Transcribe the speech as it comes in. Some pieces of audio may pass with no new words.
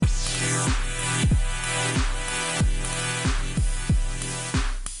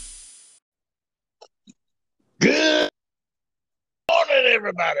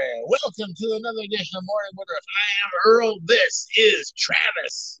everybody. Welcome to another edition of Morning Woodruff. I am Earl. This is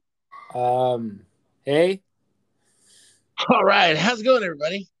Travis. Um, hey, All right. How's it going,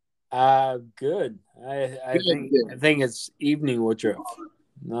 everybody? good. I I Good, think I good. think it's evening Woodruff.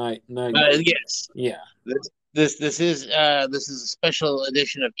 Not Yes. yeah, This is a special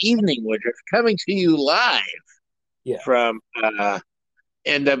edition of Evening Woodruff coming to you live yeah, from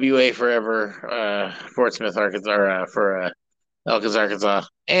NWA Forever, Fort Smith, Arkansas, for Elkins, Arkansas,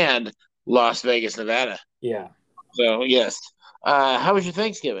 and Las Vegas, Nevada. yeah. So, yes. How was your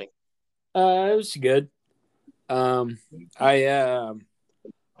Thanksgiving? It was good. Um, I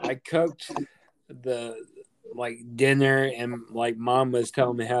cooked the dinner, and mom was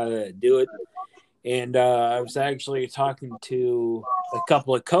telling me how to do it, and I was actually talking to a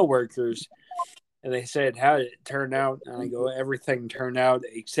couple of coworkers, and they said how did it turn out, and I go everything turned out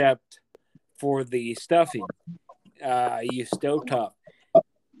except for the stuffing. I used stovetop.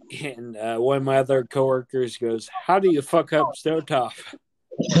 And one of my other coworkers goes, "How do you fuck up stovetop?"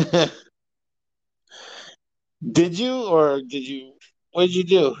 Did you, or did you? What did you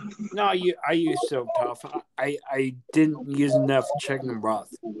do? No, I use stovetop. I didn't use enough chicken broth.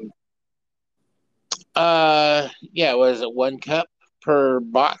 Yeah, what is it? 1 cup per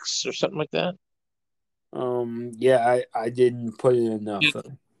box or something like that. Yeah, I didn't put in enough.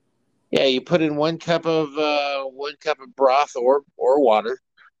 Yeah, you put in 1 cup of broth or water,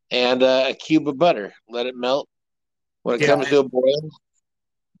 and a cube of butter. Let it melt. When it comes Yeah, to a boil,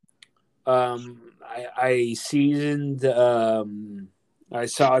 I seasoned. I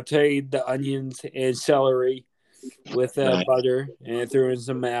sautéed the onions and celery with nice. butter and threw in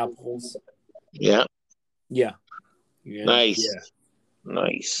some apples. Yeah, Yeah, yeah, nice, yeah.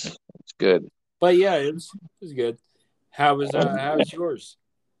 nice. It's good. But yeah, it was good. How was yours?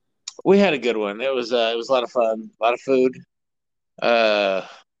 We had a good one. It was a lot of fun, a lot of food. Uh,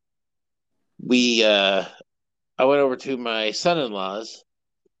 we I went over to my son-in-law's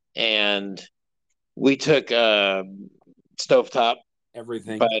and we took stovetop,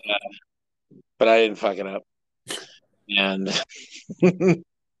 Everything. but I didn't fuck it up. And but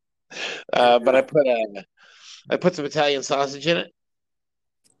Yeah. I put some Italian sausage in it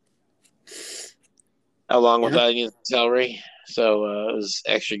along with Yeah. onions and celery, so it was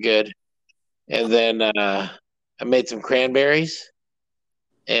extra good. And then I made some cranberries,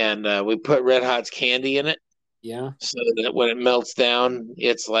 and we put Red Hot's candy in it, Yeah. so that when it melts down,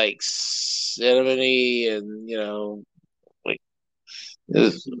 it's like cinnamony and like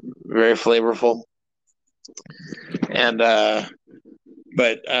it's very flavorful. And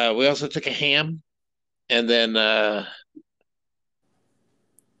but we also took a ham, and then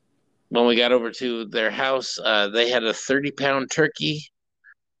when we got over to their house, they had a 30-pound turkey.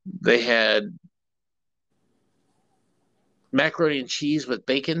 They had macaroni and cheese with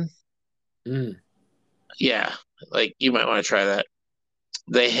bacon. Mm. Yeah, like you might want to try that.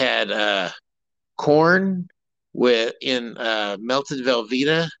 They had corn with in melted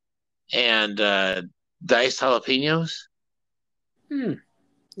Velveeta and diced jalapenos. Hmm.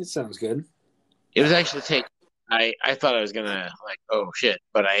 It sounds good. It was actually take. I thought I was gonna like, oh shit,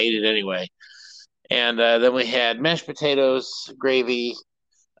 but I ate it anyway. And then we had mashed potatoes, gravy,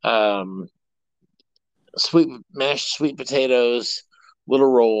 um, sweet mashed sweet potatoes, little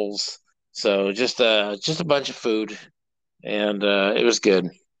rolls. So just a bunch of food, and it was good.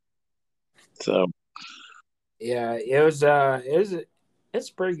 So Yeah, it's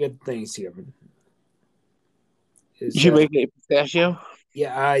a pretty good Thanksgiving. you It's should make a pistachio.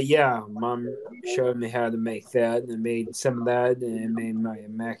 yeah. Mom showed me how to make that, and I made some of that, and I made my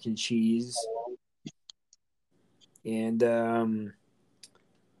mac and cheese, and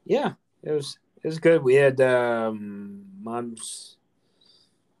yeah, it was good. We had mom's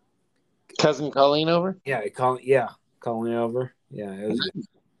Cousin Colleen over. calling over. Yeah, it was good.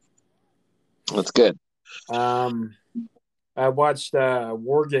 That's good. Um, I watched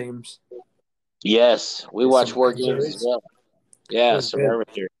War Games, Yes, we watch War Survivor Games as Series. well. It Yeah, was good. Survivor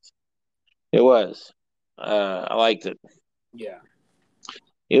Series. It was. I liked it. Yeah,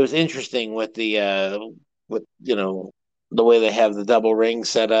 It was interesting with the with the way they have the double ring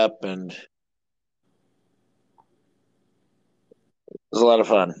set up, and it was a lot of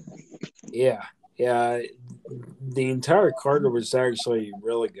fun. yeah, yeah. The entire card was actually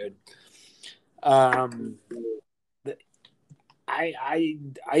really good. Um, the- I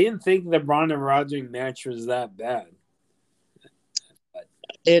didn't think the Ronda Rousey match was that bad. But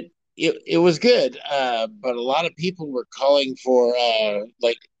It was good, but a lot of people were calling for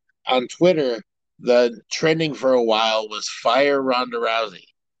like on Twitter. The trending for a while was fire Ronda Rousey.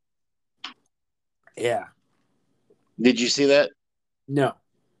 yeah, Did you see that? No.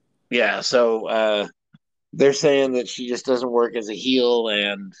 Yeah, so they're saying that she just doesn't work as a heel,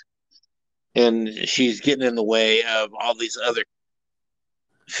 and she's getting in the way of all these other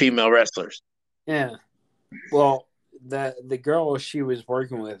female wrestlers. Yeah. Well, the girl she was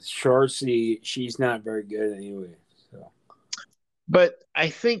working with, Shorty, she's not very good anyway. So But I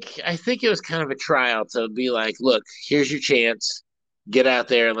think it was kind of a tryout to be like, look, here's your chance. Get out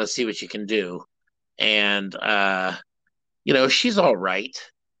there and let's see what you can do. And she's all right.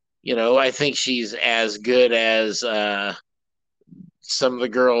 I think she's as good as some of the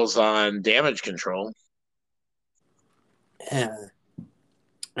girls on Damage Control. yeah.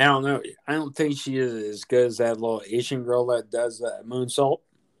 I don't know. I don't think she is as good as that little Asian girl that does that moonsault.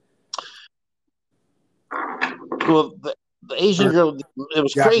 Well, the Asian Or girl, it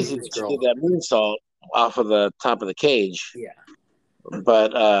was crazy Japanese that she did girl. that moonsault off of the top of the cage. Yeah.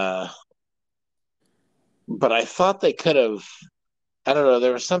 But I thought they could have. I don't know.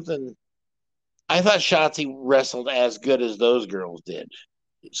 There was something. I thought Shotzi wrestled as good as those girls did.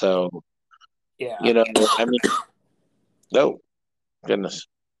 So Yeah. I mean, no goodness,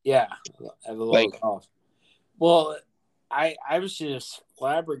 Yeah. Have a like little cough. Well, I was just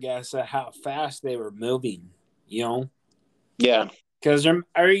flabbergasted at how fast they were moving, you know? yeah, Because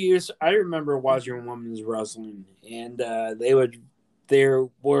I remember watching women's wrestling, and they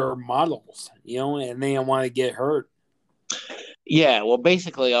were models, and they didn't want to get hurt. yeah. Well,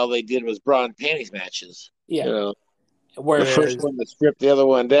 basically, all they did was bra and panties matches. Yeah. The first Whereas one to strip the other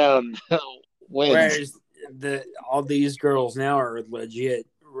one down wins. whereas all these girls now are legit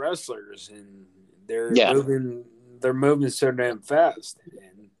wrestlers, and they're Yeah, moving they're moving so damn fast,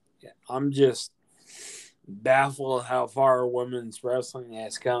 and yeah, I'm just baffled how far women's wrestling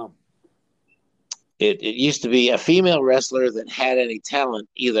has come. it used to be a female wrestler that had any talent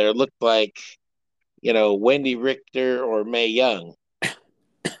either looked like Wendy Richter or Mae Young,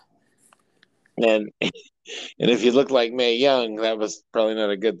 and if you looked like Mae Young, that was probably not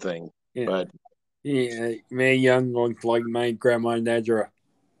a good thing. Yeah. But Yeah, Mae Young looked like my grandma Nedra.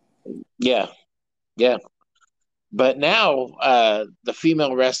 yeah, yeah. But now the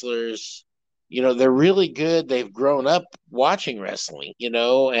female wrestlers, they're really good. They've grown up watching wrestling,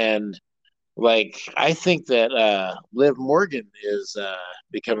 and like I think that Liv Morgan is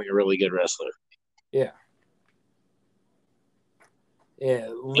becoming a really good wrestler. Yeah, yeah.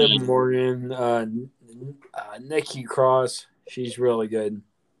 Liv Morgan, Nikki Cross, she's really good.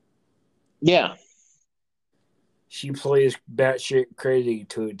 Yeah, She plays batshit crazy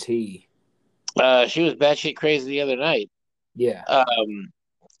to a T. she was batshit crazy the other night. Yeah, Um,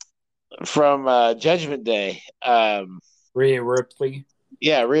 from Judgment Day. Rhea Ripley.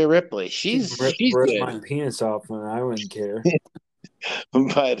 Yeah, Rhea Ripley. She can She's rip good, my penis off, and I wouldn't care.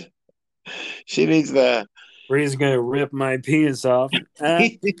 but she needs the. Rhea's gonna rip my penis off.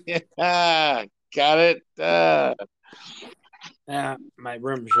 Got it. My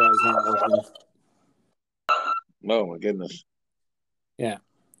rim shot is not working. Oh my goodness. Yeah.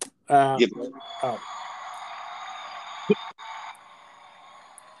 Oh,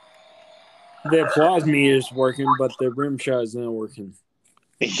 the applause meter is working, but the rim shot is not working.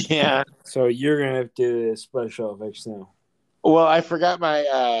 Yeah. So you're gonna have to do the special effects now. Well, I forgot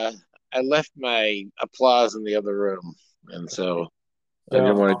I left my applause in the other room, and so I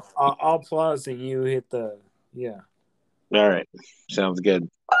didn't So want I'll applause and you hit the yeah. to. All right, sounds good.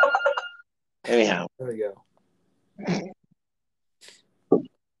 Anyhow, There we go.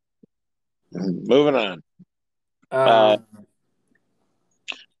 moving on. Uh, Um.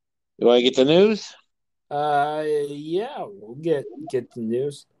 you want to get the news, Yeah, we'll get the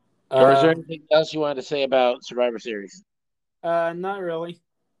news. or is there Uh. anything else you wanted to say about Survivor Series? Not really.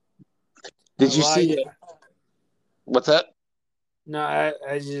 Did you see it? What's that? No,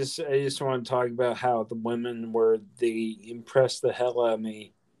 I just want to talk about how the women they impressed the hell out of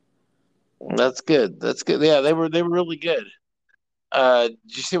me. That's good. That's good. Yeah, they were really good. Did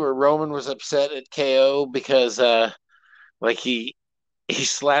you see where Roman was upset at KO because like he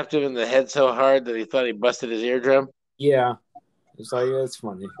slapped him in the head so hard that he thought he busted his eardrum? Yeah, it's like that's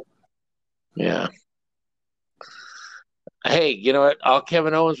funny. Yeah. Hey, you know what? All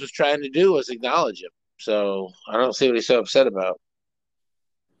Kevin Owens was trying to do was acknowledge him. So I don't see what he's so upset about.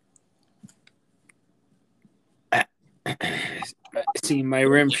 See, my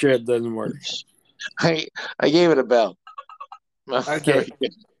rim shot doesn't work. I I gave it a bell. Okay,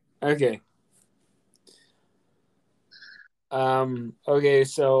 okay. Okay,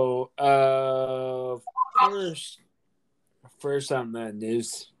 so first on the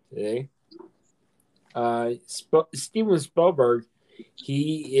news today. Steven Spielberg,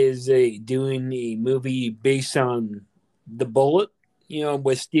 he is doing a movie based on The Bullet.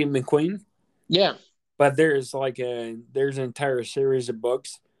 with Steve McQueen. Yeah. But there's there's an entire series of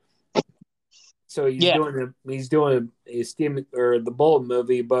books. So Yeah. he's doing a Steve or the Bullet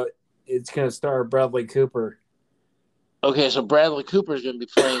movie, but it's gonna star Bradley Cooper. Okay, so Bradley Cooper's going to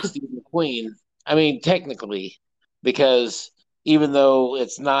be playing Steve McQueen. I mean, technically, because even though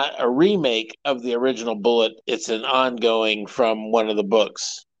it's not a remake of the original Bullet, it's an ongoing from one of the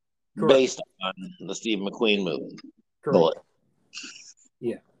books Correct. based on the Steve McQueen movie, Correct. Bullet.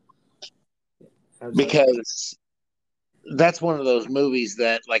 Yeah. Absolutely. Because that's one of those movies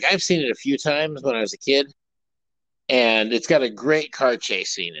that, like, I've seen it a few times when I was a kid, and it's got a great car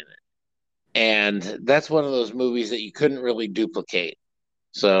chase scene in it. And that's one of those movies that you couldn't really duplicate.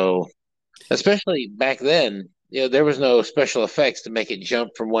 So, especially back then, there was no special effects to make it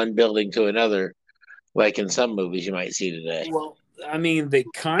jump from one building to another, like in some movies you might see today. Well, I mean, they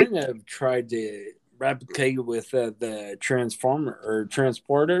kind of tried to replicate with the Transformer or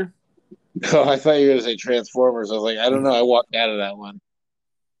Transporter. Oh, I thought you were going to say Transformers. I was like, I don't know. I walked out of that one.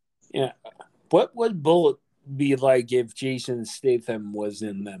 Yeah. What would Bullet be like if Jason Statham was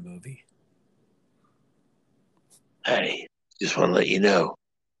in that movie? Hey, just want to let you know,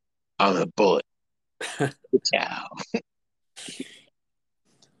 I'm a bullet. Ciao.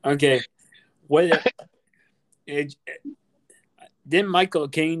 Okay. What it, didn't Michael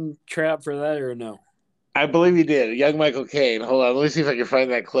Caine trap for that or no? I believe you did. Young Michael Caine. Hold on. Let me see if I can find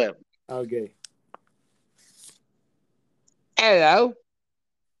that clip. Okay. Hello.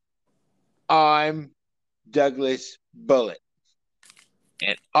 I'm Douglas Bullet.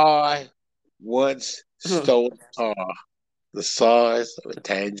 And I once stole a car the size of a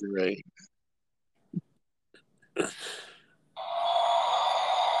tangerine.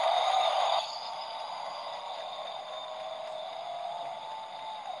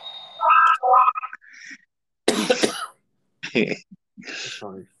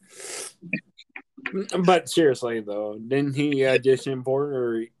 Sorry. But seriously though, didn't he audition for it,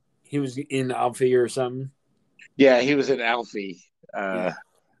 or he was in Alfie or something? Yeah, he was in Alfie. Yeah.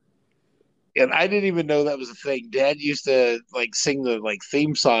 And I didn't even know that was a thing. Dad used to like sing the like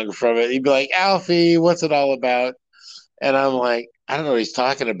theme song from it. He'd be like, Alfie, what's it all about? And I'm like, I don't know what he's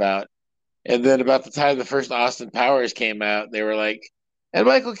talking about. And then about the time the first Austin Powers came out, they were like, and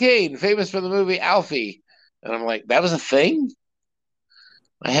Michael Caine, famous for the movie Alfie. And I'm like, that was a thing?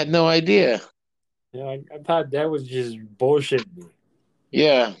 I had no idea. Yeah, I thought that was just bullshit.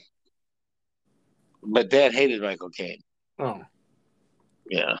 Yeah. But Dad hated Michael Caine. Oh,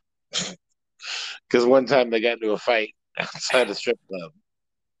 Yeah. Because one time they got into a fight outside a strip club.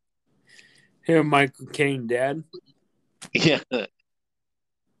 here, Michael Caine, Dad. Yeah.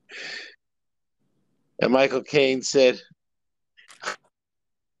 And Michael Caine said,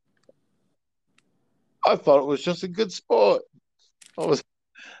 I thought it was just a good sport. I was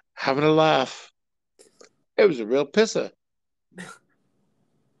having a laugh. It was a real pisser.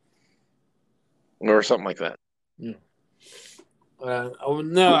 Or something like that. Yeah. Oh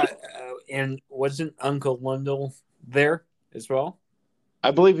no, and wasn't Uncle Lundell there as well? I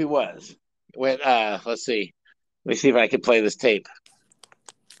believe he was. When let's see. Let me see if I can play this tape.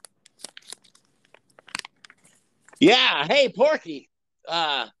 Yeah, hey Porky.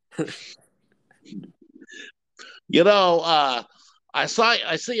 Uh you know, I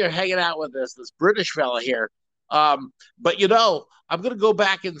see you're hanging out with this British fella here. But I'm gonna go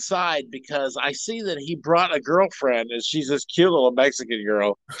back inside because I see that he brought a girlfriend and she's this cute little Mexican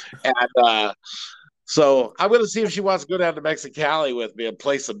girl. And so I'm gonna see if she wants to go down to Mexicali with me and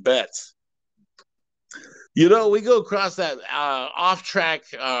play some bets. We go across that off track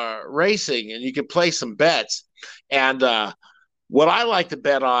racing and you can play some bets. And what I like to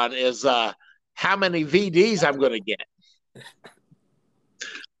bet on is how many VDs I'm going to get.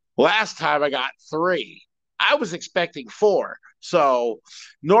 Last time I got 3. I was expecting 4. So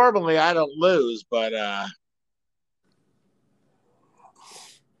normally I don't lose, but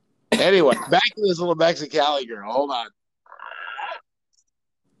anyway, back to this little Mexicali girl. Hold on.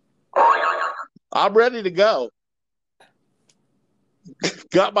 I'm ready to go.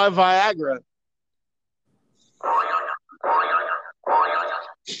 Got my Viagra.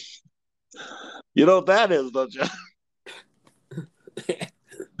 You know what that is, don't you?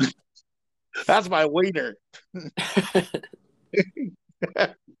 That's my wiener.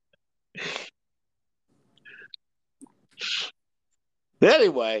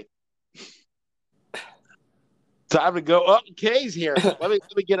 Anyway, time to go. Oh, Kay's here. Let me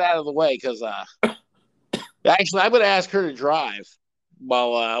get out of the way because actually I'm going to ask her to drive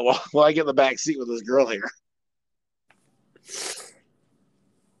while I get in the back seat with this girl here.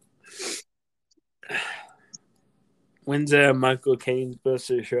 When's Michael Caine supposed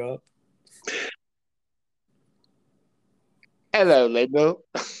to show up? Hello, Lego.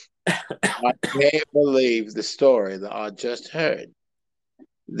 I can't believe the story that I just heard.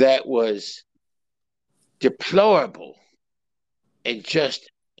 That was deplorable and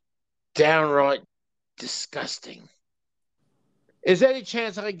just downright disgusting. Is there any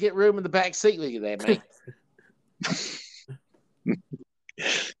chance I can get room in the back seat with you there, mate?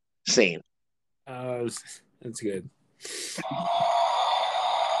 Scene. That's good.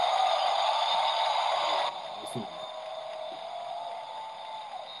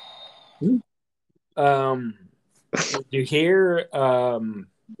 Um, did you hear Bob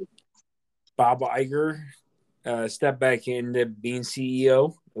Iger step back into being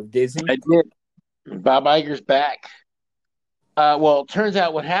CEO of Disney? I did. Bob Iger's back. Well, it turns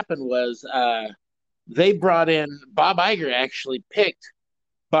out what happened was they brought in Bob Iger actually picked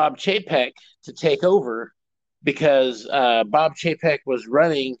Bob Chapek to take over because Bob Chapek was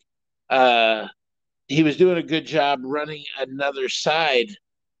running. Uh, he was doing a good job running another side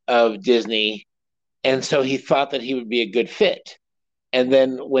of Disney, and so he thought that he would be a good fit. And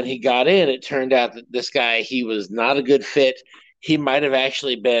then when he got in, it turned out that this guy he was not a good fit. He might have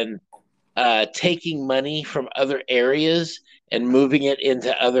actually been taking money from other areas and moving it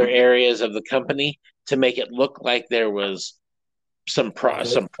into other areas of the company to make it look like there was some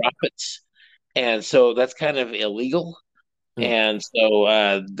profits, and so that's kind of illegal. Hmm. And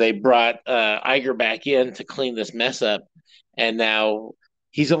so they brought Iger back in to clean this mess up, and now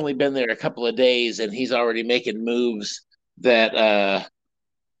he's only been there a couple of days, and he's already making moves that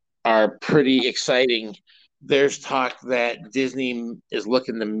are pretty exciting. There's talk that Disney is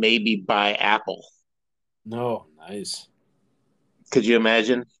looking to maybe buy Apple. No, nice. Could you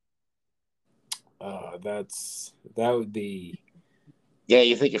imagine? That would be Yeah,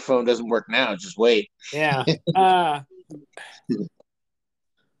 you think your phone doesn't work now? Just wait. yeah. Sound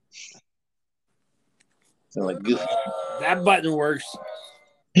like goofy. That button works.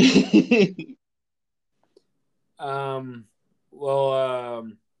 Um, well,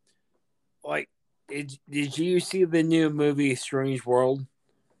 like, did you see the new movie Strange World?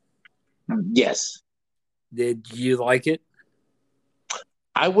 Yes. Did you like it?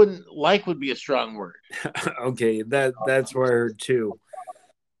 I wouldn't like would be a strong word. Okay, that's where I heard too.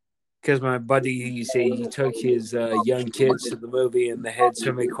 Because my buddy, he said he took his young kids to the movie and they had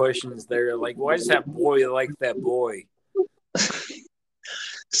so many questions. They're like, "Why does that boy like that boy?"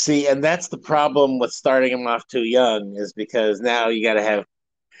 See, and that's the problem with starting them off too young is because now you got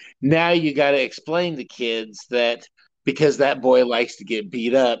to explain to kids that because that boy likes to get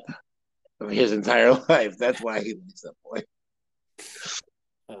beat up his entire life, that's why he likes that boy.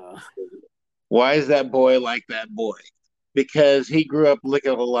 Uh, Why is that boy like that boy? Because he grew up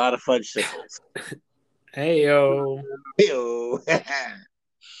licking a lot of fudge sickles. hey yo. Ew.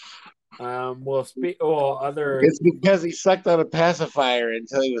 Other It's because he sucked on a pacifier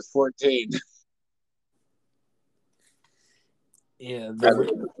until he was 14. yeah.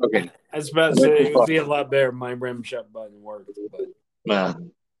 Okay. I was about to say it would be a lot better if my rim shot button worked, but Nah.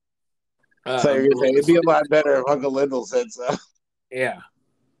 So you're gonna say it'd be a lot better if Uncle Lyndall said so. yeah.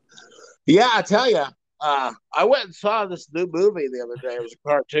 Yeah, I tell you, I went and saw this new movie the other day. It was a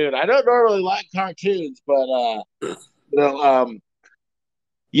cartoon. I don't normally like cartoons, but you know,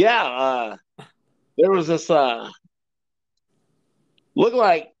 yeah, there was this look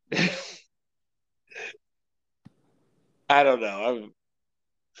like I don't know.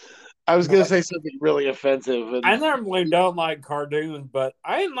 I was gonna say something really offensive, and I normally don't like cartoons, but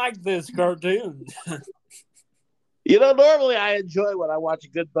I didn't like this cartoon. normally I enjoy when I watch a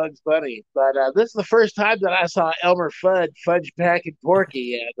good Bugs Bunny, but this is the first time that I saw Elmer Fudd, Fudge Pack, and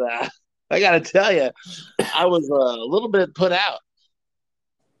Porky, and I got to tell you, I was a little bit put out.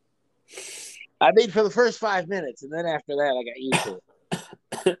 I mean, for the first 5 minutes, and then after that, I got used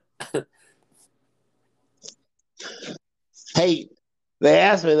to it. Hey, they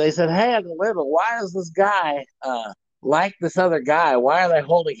asked me. They said, "Hey, Uncle Little, why is this guy like this other guy? Why are they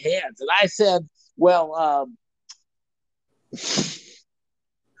holding hands?" And I said, "Well,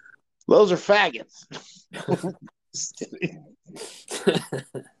 those are faggots."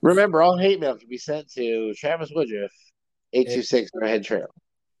 Remember, all hate mail can be sent to Travis Woodruff, 826 Redhead Trail.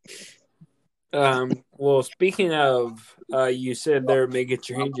 Speaking of, you said they're making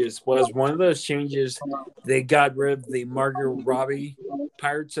changes. Was one of those changes they got rid of the Margot Robbie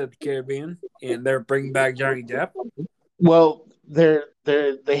Pirates of the Caribbean and they're bringing back Johnny Depp? Well, they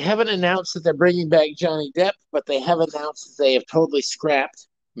haven't announced that they're bringing back Johnny Depp, but they have announced that they have totally scrapped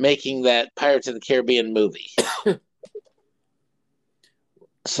making that Pirates of the Caribbean movie.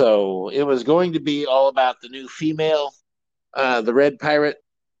 So it was going to be all about the new female, the Red Pirate,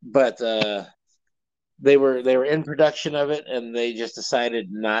 but they were in production of it, and they just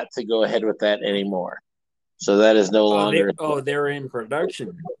decided not to go ahead with that anymore. So that is no longer. They're in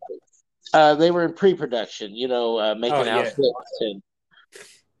production. They were in pre-production, Oh making yeah. outfits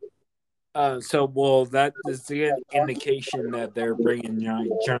and So well, that is the indication that they're bringing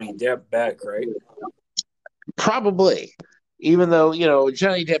Johnny Depp back, right? probably. Even though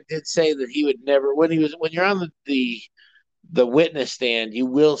Johnny Depp did say that he would never, when you're on the witness stand, you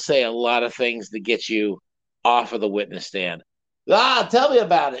will say a lot of things to get you off of the witness stand. Tell me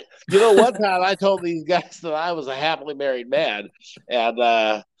about it. One time I told these guys that I was a happily married man, and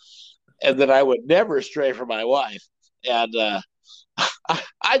that I would never stray from my wife, and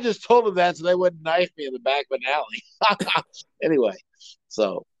I just told them that so they wouldn't knife me in the back of an alley. Anyway,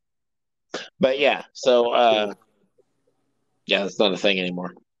 so but yeah, so Cool. yeah, that's not a thing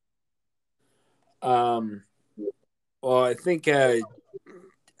anymore. Um. Well, I think I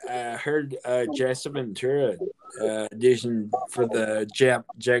heard Jesse Ventura audition for the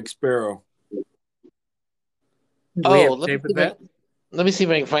Jack Sparrow. Do we Oh, have tape of I, that? let me see if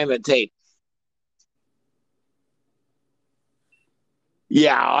I can find that tape.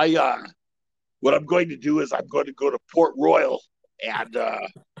 Yeah, I what I'm going to do is I'm going to go to Port Royal, and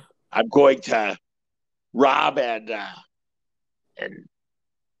I'm going to rob and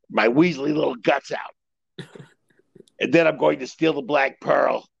my Weasley little guts out, and then I'm going to steal the Black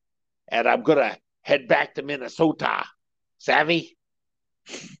Pearl, and I'm gonna head back to Minnesota. Savvy?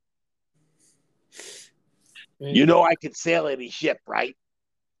 I could sail any ship, right?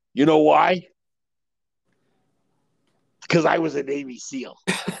 You know why? Because I was a Navy SEAL.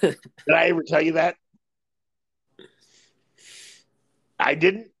 Did I ever tell you that? I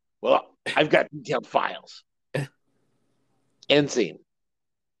didn't? Well, I've got detailed files. End scene.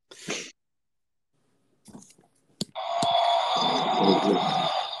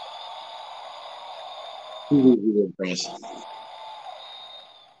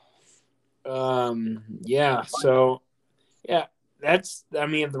 Yeah. So yeah, that's. I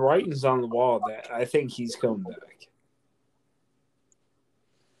mean, the writing's on the wall. That I think he's coming back.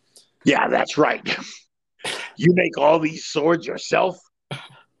 Yeah, that's right. You make all these swords yourself?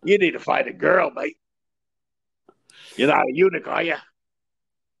 You need to find a girl, mate. You're not a eunuch, are you?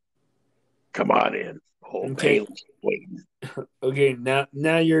 Come on in. Old Okay. Bailey's waiting. Okay.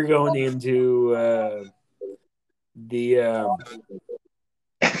 Now you're going into the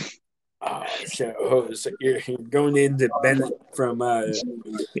so you're going into Bennett from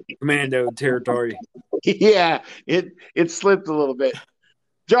Commando territory. Yeah, it slipped a little bit.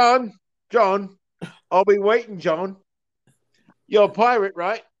 John, I'll be waiting, John. You're a pirate,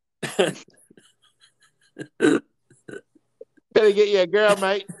 right? Better get you a girl,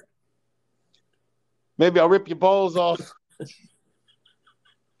 mate. Maybe I'll rip your balls off.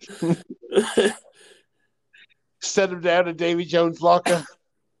 Send them down to Davy Jones' locker.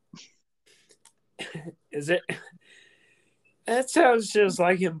 Is it? That sounds just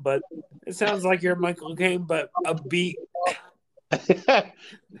like him, but it sounds like you're Michael Caine, but a beat.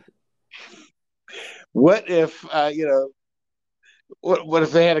 What if what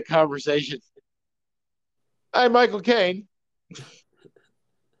if they had a conversation? Hi, Michael Caine.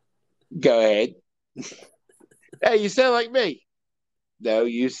 Go ahead. Hey, you sound like me. No,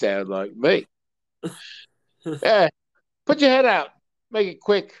 you sound like me. Yeah, put your head out. Make it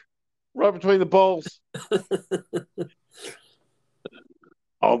quick. Right between the balls.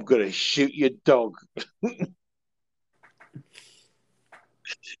 I'm gonna shoot your dog.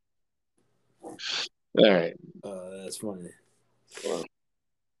 All right. That's funny.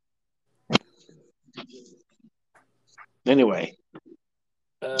 Anyway,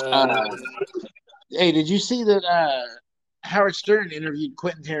 Uh, uh, hey, did you see that Howard Stern interviewed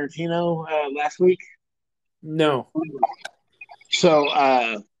Quentin Tarantino last week? no. So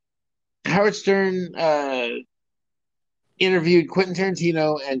Howard Stern interviewed Quentin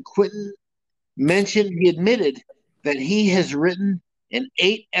Tarantino, and Quentin mentioned he admitted that he has written an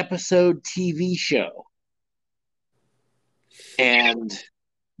 8-episode TV show, and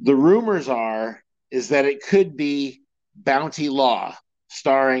the rumors is that it could be Bounty Law,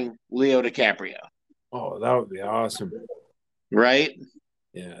 starring Leo DiCaprio. Oh, that would be awesome. Right?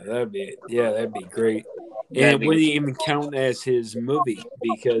 That'd be great. And That'd it be wouldn't even count as his movie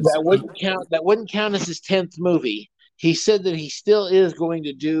because that wouldn't count. That wouldn't count as his 10th movie. He said that he still is going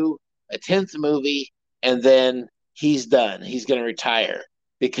to do a 10th movie, and then he's done. He's going to retire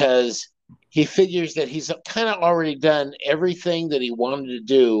because he figures that he's kind of already done everything that he wanted to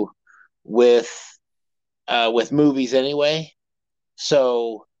do with movies anyway.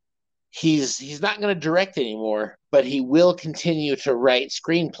 So he's not going to direct anymore, but he will continue to write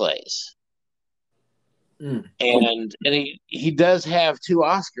screenplays. Mm. And he does have two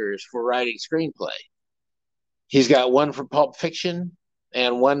Oscars for writing screenplay. He's got one for Pulp Fiction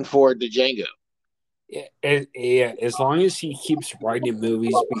and one for Django. Yeah, as long as he keeps writing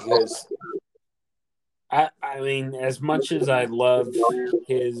movies, because I mean, as much as I love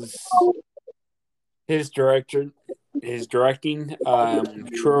his his director his directing,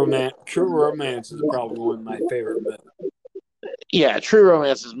 True Romance is probably one of my favorite movies. Yeah, True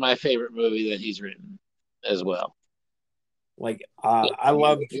Romance is my favorite movie that he's written as well. Like I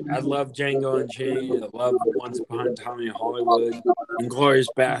love Django Unchained. I love Once Upon a Time in Hollywood, Inglorious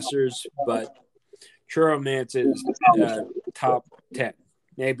Bastards, but True Romance is top 10,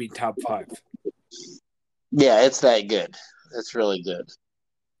 maybe top 5. Yeah, it's that good. It's really good.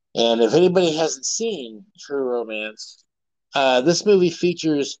 And if anybody hasn't seen True Romance, this movie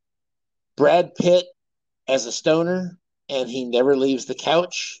features Brad Pitt as a stoner, and he never leaves the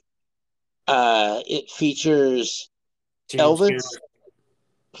couch. It features James Elvis, Gunn,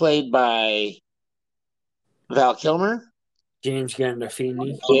 played by Val Kilmer, James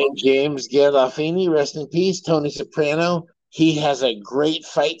Gandolfini, James Gandolfini, rest in peace, Tony Soprano. He has a great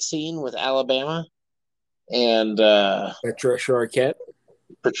fight scene with Alabama, and Patricia Arquette,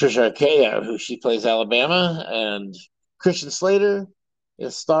 Patricia Arquette, who she plays Alabama, and Christian Slater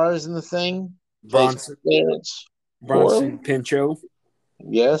is stars in the thing, plays Bronson Clarence Bronson Horley. Pinchot,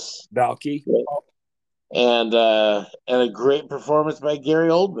 Yes, Valky. and a great performance by Gary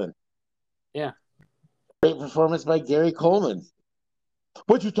Oldman. Yeah. Great performance by Gary Coleman.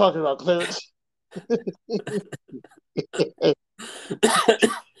 What you talking about, Clarence?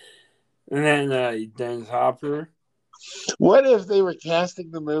 And then Dennis Hopper. What if they were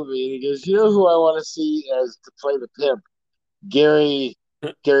casting the movie and he goes, you know who I want to see as to play the pimp? Gary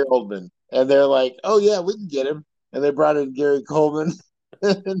Gary Oldman. And they're like, oh yeah, we can get him. And they brought in Gary Coleman.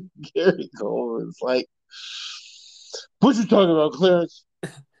 And Gary Coleman's like, what you talking about, Clarence?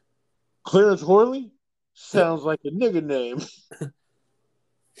 Clarence Horley? Sounds like a nigga name.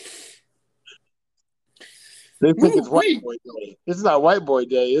 They think it's white Woo-wee. boy day. It's not white boy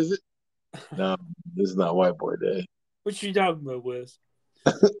day, is it? No, this is not white boy day. What you talking about, Wes?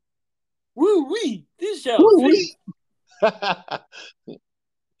 Woo wee! This shall fit. Woo-wee.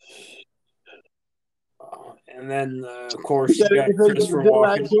 And then, of course, you Got got anything to Christopher do,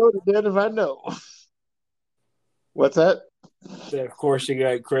 I Walken. go to bed if I know. What's that? Then, of course, you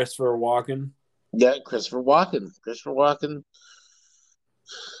got Christopher Walken. Yeah, Christopher Walken. Christopher Walken.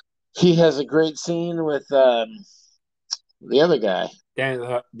 He has a great scene with the other guy,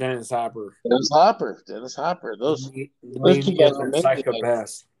 Dennis Hopper. Dennis Hopper. Dennis Hopper. Those The those meaning two guys of are a amazing.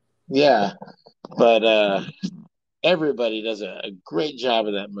 psychopath. Yeah, but everybody does a great job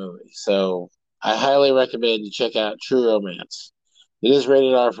of that movie. So I highly recommend you check out True Romance. It is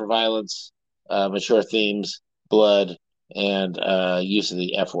rated R for violence, mature themes, blood, and use of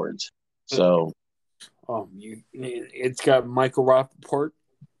the F words. So It's got Michael Rappaport.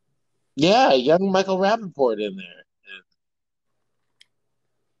 yeah, young Michael Rappaport in there.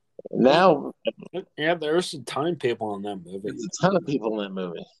 Now Yeah, there's a ton of people in that movie. there's a ton of people in that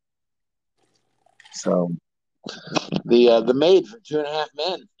movie. So the maid from Two and a Half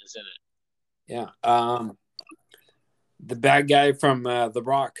Men is in it. Yeah. The bad guy from The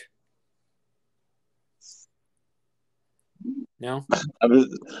Rock. No, I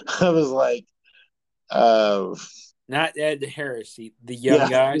was like, uh, not Ed Harris, the young yeah,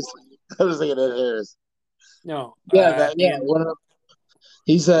 guy. I was thinking Ed Harris. No, Yeah, that yeah. and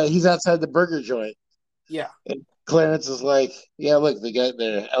He's outside the burger joint, yeah, and Clarence is like, yeah, look, the guy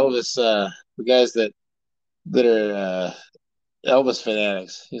there, Elvis, the guys that are Elvis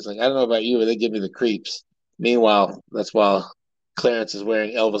fanatics. He's like, I don't know about you, but they give me the creeps. Meanwhile, that's while Clarence is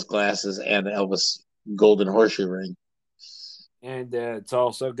wearing Elvis glasses and Elvis golden horseshoe ring. and it's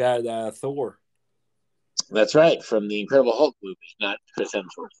also got Thor. That's right, from the Incredible Hulk movie, not Chris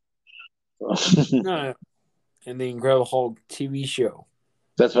Hemsworth. No, and the Incredible Hulk TV show.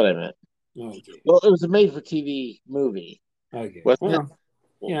 That's what I meant. Okay, Well, it was a made-for-TV movie, okay. wasn't it? Well,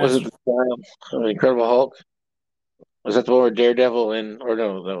 yeah, Was it the style of Incredible Hulk? Was that the one where Daredevil and or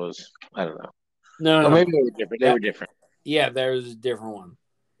no, that was I don't know. no, Or no. maybe they were different. They That, were different. yeah, there's a different one.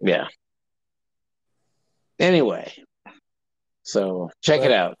 Yeah. Anyway, so check it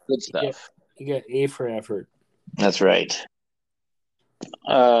But out. Good you get stuff. you get A for effort. That's right.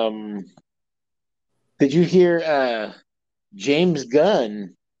 Um, did you hear James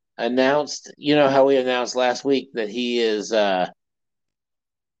Gunn announced, you know how we announced last week that he is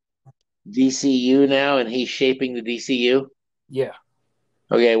DCU now and he's shaping the DCU? Yeah.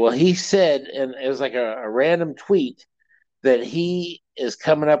 Okay, well, he said, and it was like a random tweet that he is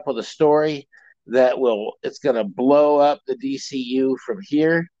coming up with a story that it's going to blow up the DCU from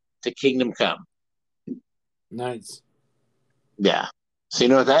here to Kingdom Come. Nice. Yeah. So you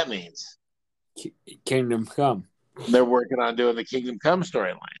know what that means? Kingdom Come. They're working on doing the Kingdom Come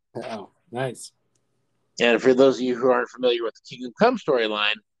storyline. Oh, nice. And for those of you who aren't familiar with the Kingdom Come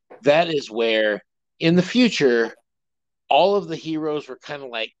storyline, that is where in the future all of the heroes were kind of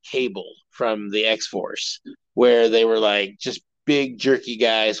like Cable from the X Force, where they were like just big jerky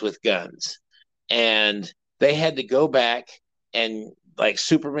guys with guns. And they had to go back and like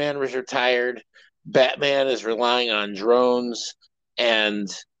Superman was retired, Batman is relying on drones, and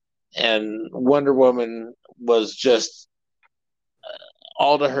Wonder Woman was just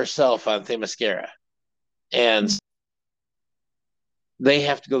all to herself on Themyscira. And they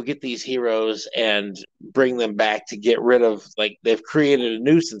have to go get these heroes and bring them back to get rid of, like, they've created a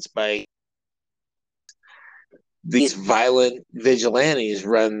nuisance by these violent vigilantes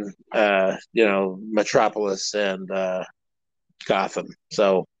run Metropolis and Gotham.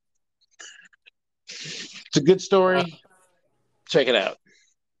 So it's a good Uh, story. Check it out.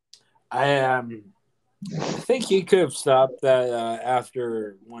 I think he could have stopped that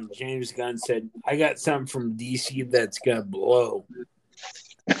after when James Gunn said, "I got something from DC that's gonna blow."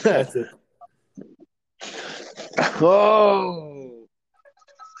 That's it. Oh,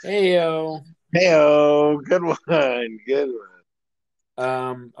 Hey yo. hey, good one, good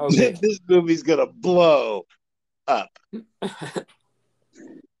one. Okay. This movie's gonna blow up.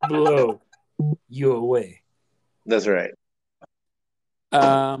 Blow you away. That's right.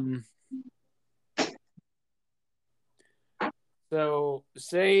 Um. So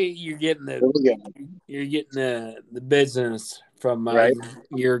say you're getting the business from Right.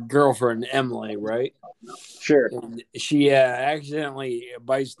 your girlfriend Emily, right? Sure. And she accidentally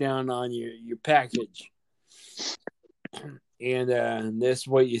bites down on your package, and this is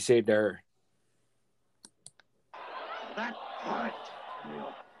what you say to her. That's right.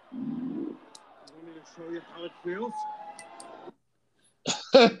 You want me to show you how it feels?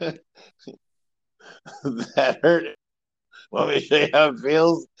 That hurt. Want me to show you how it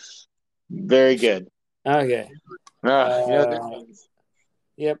feels? Very good. Okay. You know what that means?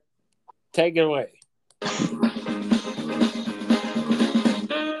 Yep. Take it away.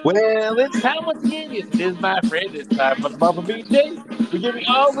 Well, it's time once again. Yes, it is, my friend. It's time for the Bumper Beat Day. We give you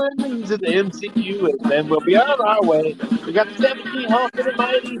all the news in the MCU, and then we'll be on our way. We got the 17 Hulk and the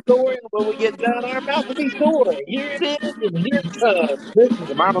Mighty Thor, and when we get done, our mouth will be sore. Here it is, and here it comes. This is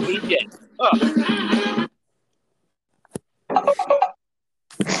the Mama Beat Day. Oh.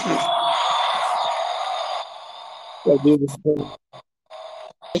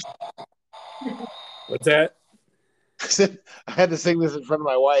 What's that? I had to sing this in front of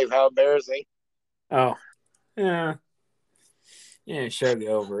my wife. How embarrassing. Oh, yeah. Yeah, shut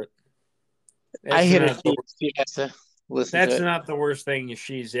over it. I That's hit her. not the She has to listen to that's it. not the worst thing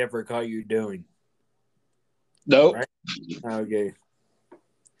she's ever caught you doing. Nope. Right? Okay.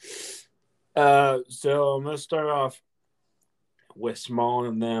 So I'm gonna start off with small,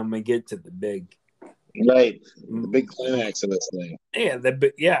 and then I'm gonna get to the big. Right. The big climax of this thing.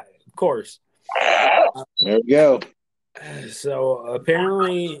 Yeah, of course. There we go. So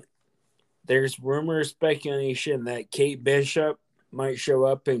apparently, there's rumor speculation that Kate Bishop might show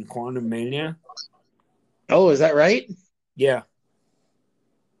up in Quantum Mania. Oh, is that right? Yeah,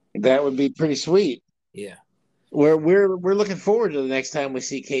 That would be pretty sweet. yeah. We're looking forward to the next time we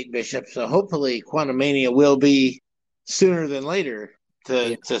see Kate Bishop. So hopefully, Quantumania will be sooner than later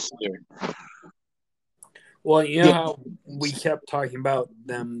Yeah. to see her. Well, you know Yeah. how we kept talking about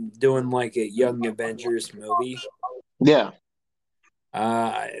them doing like a Young Avengers movie? Yeah.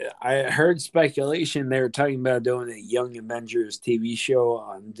 I heard speculation they were talking about doing a Young Avengers TV show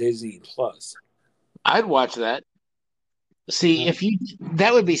on Disney Plus. I'd watch that. See, if you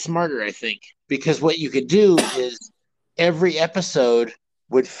that would be smarter, I think, because what you could do is every episode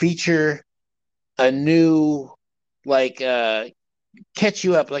would feature a new, like, catch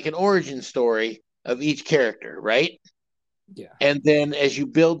you up, like an origin story of each character, right? Yeah. And then as you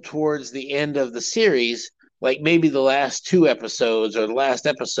build towards the end of the series, like maybe the last two episodes or the last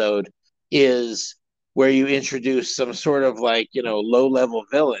episode is where you introduce some sort of, like, low level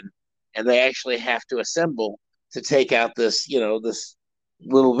villain, and they actually have to assemble to take out this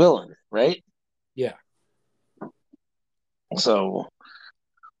little villain, right? Yeah. So,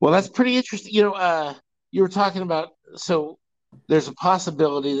 well, that's pretty interesting. You were talking about, so there's a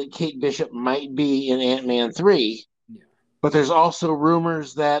possibility that Kate Bishop might be in Ant-Man 3, Yeah. but there's also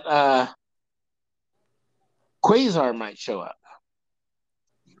rumors that Quasar might show up.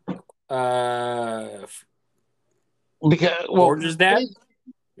 Uh, Because Forge's dad,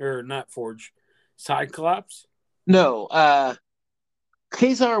 or not Forge, Cyclops. no,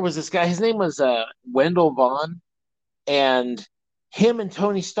 Kazar was this guy. His name was Wendell Vaughn, and him and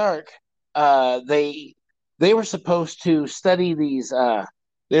Tony Stark, they were supposed to study these.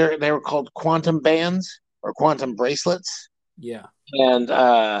 They were called quantum bands or quantum bracelets, Yeah. and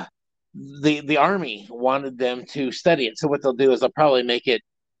the army wanted them to study it. So what they'll do is they'll probably make it.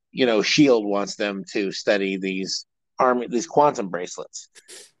 Shield wants them to study these quantum bracelets,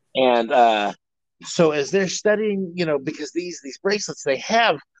 and so as they're studying, because these bracelets they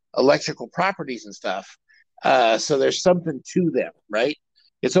have electrical properties and stuff, so there's something to them, right?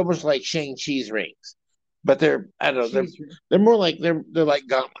 It's almost like Shang-Chi's rings, but they're I don't know they're more like they're like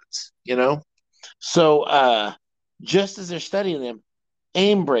gauntlets. So just as they're studying them,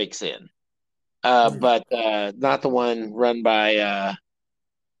 AIM breaks in, but not the one run by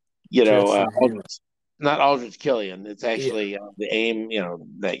Jesse Ventura. not Aldrich Killian. It's Yeah. actually the AIM,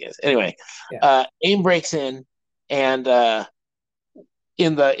 that guess. Anyway, Yeah. AIM breaks in, and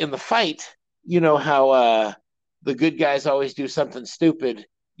in the fight, you know how the good guys always do something stupid.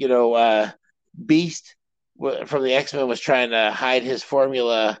 Beast from the X-Men was trying to hide his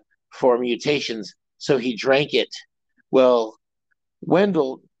formula for mutations, so he drank it. Well,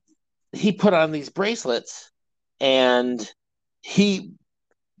 Wendell, he put on these bracelets, and he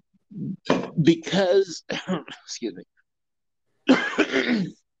because excuse me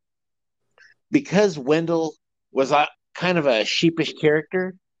because Wendell was kind of a sheepish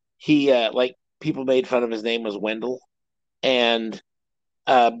character. He like people made fun of his name was Wendell, and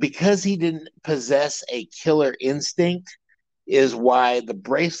because he didn't possess a killer instinct, is why the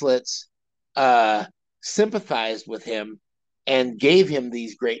bracelets uh, sympathized with him and gave him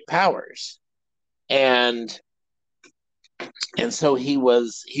these great powers, and so he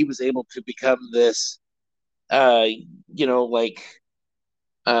was able to become this, uh, like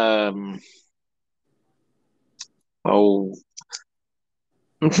um, oh,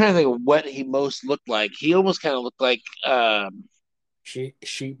 I'm trying to think of what he most looked like. He almost kind of looked like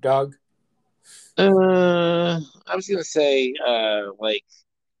Sheepdog. I was gonna say like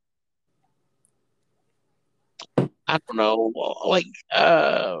I don't know, like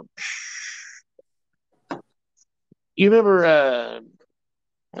you remember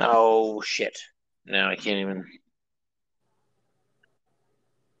oh shit. Now I can't even.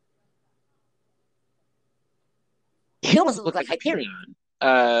 He almost looked like Hyperion.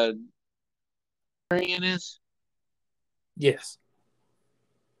 Hyperion is Yes.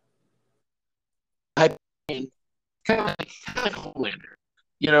 Hyperion, kind of like Homelander.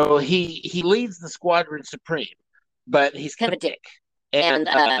 He leads the Squadron Supreme, but he's kind of a dick, and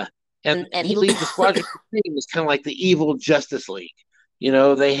and he leads the Squadron Supreme is kind of like the evil Justice League.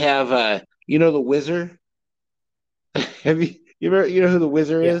 They have the Wizard. Have you know who the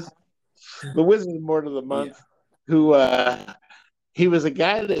Wizard Yeah. is? The Wizard of Mort of the Yeah. Month, who he was a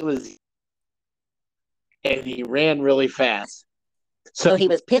guy that was and he ran really fast. So he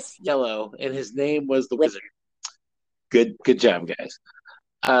was piss yellow, and his name was the Wizard. Good job, guys.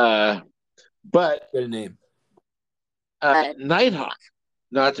 But Good name. Nighthawk,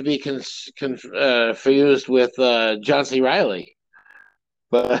 not to be confused with John C. Riley,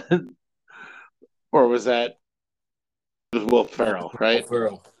 but or was that it was Will Ferrell, right?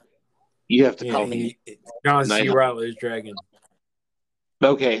 Ferrell. You have to Yeah. call me John C. Nighthawk. Riley's dragon.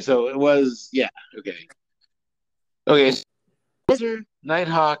 Okay, so it was okay. So Wizard,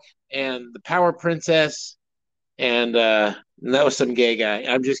 Nighthawk, and the Power Princess, and that was some gay guy.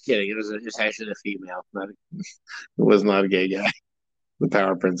 I'm just kidding. It's actually a female. It was not a gay guy. The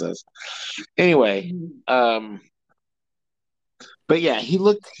Power Princess. Anyway, but yeah, he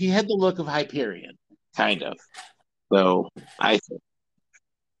had the look of Hyperion, kind of. So I think,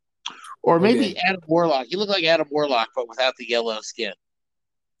 or maybe Okay. Adam Warlock. He looked like Adam Warlock, but without the yellow skin.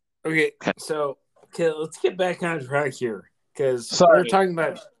 Okay. So, let's get back on track here because we're Sorry. talking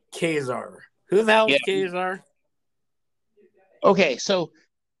about Kazar. Who the hell is Yeah. Kazar? Okay, so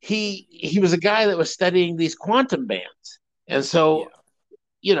he was a guy that was studying these quantum bands, and so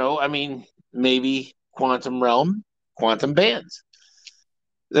I mean, maybe quantum realm, quantum bands.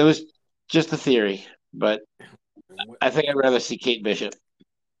 That was just a theory, but I think I'd rather see Kate Bishop.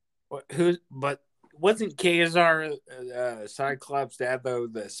 But wasn't Kazar Cyclops' dad though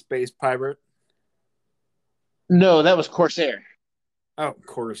the space pirate? No, that was Corsair. Oh,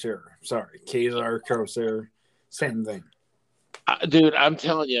 Corsair. Sorry, Kazar, Corsair, same thing. Dude, I'm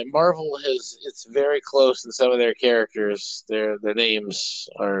telling you, Marvel it's very close in some of their characters. Their names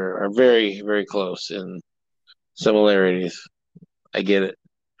are very, very close in similarities. I get it.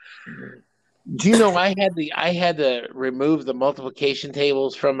 Do you know I had to remove the multiplication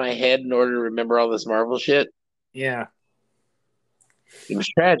tables from my head in order to remember all this Marvel shit? Yeah, It was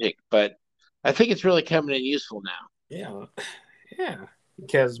tragic, but I think it's really coming in useful now. yeah, yeah.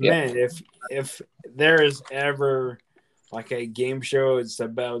 Because Yeah. man, if there is ever like a game show, it's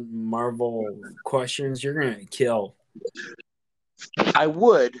about Marvel questions, you're gonna kill. I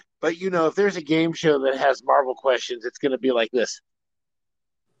would, but if there's a game show that has Marvel questions, it's going to be like this.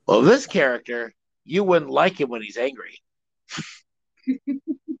 Well, this character, you wouldn't like him when he's angry.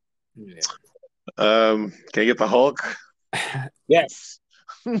 Yeah. Can I get the Hulk? Yes.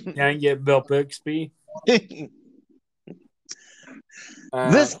 Can I get Bill Bixby?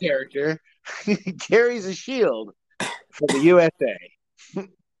 This character carries a shield for the USA.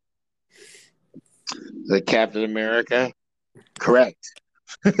 The Captain America? Correct.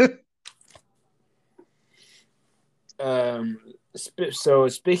 So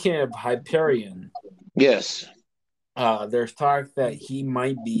speaking of Hyperion, Yes. there's talk that he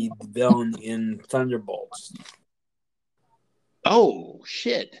might be the villain in Thunderbolts. Oh,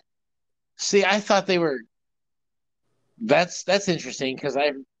 shit. See, I thought they were. That's interesting because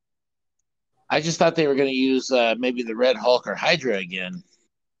I just thought they were going to use maybe the Red Hulk or Hydra again,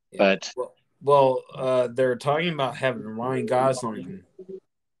 Yeah. but They're talking about having Ryan Gosling.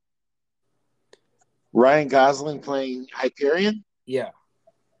 Ryan Gosling playing Hyperion. Yeah.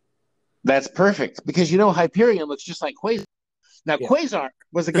 That's perfect because Hyperion looks just like Quasar. Now Yeah. Quasar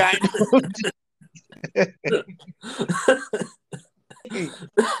was a guy.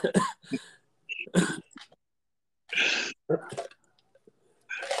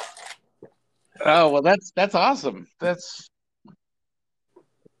 Oh well, that's awesome.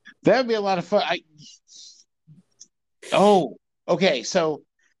 That'd be a lot of fun. Oh, okay. So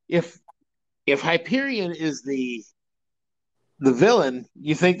if Hyperion is the villain,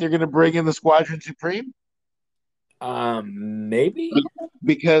 you think they're going to bring in the Squadron Supreme? Maybe.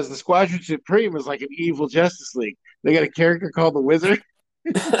 Because the Squadron Supreme is like an evil Justice League. They got a character called the Wizard.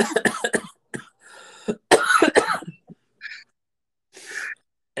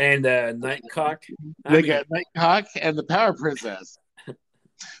 And Nightcock. They got Nighthawk and the Power Princess.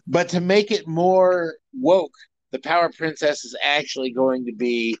 But to make it more woke, the Power Princess is actually going to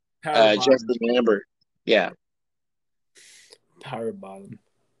be Justin Lambert. Yeah. Power Bottom.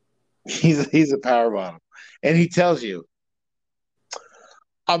 He's a power bottom. And he tells you,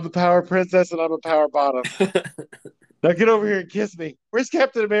 I'm the Power Princess and I'm a power bottom. Now get over here and kiss me. Where's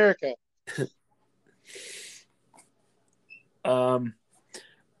Captain America? I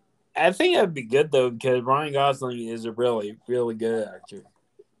think that'd be good though because Ryan Gosling is a really, really good actor.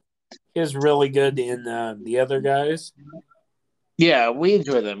 He's really good in the other guys. Yeah, we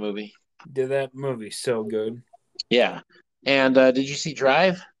enjoyed that movie. Did that movie so good. Yeah. And did you see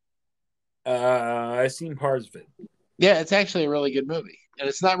Drive? I seen parts of it. Yeah, it's actually a really good movie. And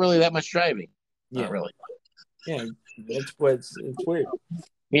it's not really that much driving. Yeah. Not really. Yeah, that's what's it's weird.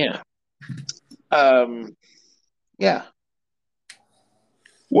 Yeah. Yeah.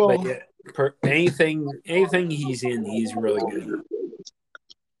 Well, but yeah, anything he's in, he's really good.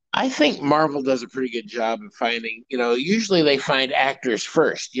 I think Marvel does a pretty good job of finding, usually they find actors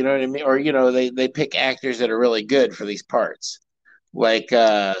first, you know what I mean? Or, they pick actors that are really good for these parts. Like,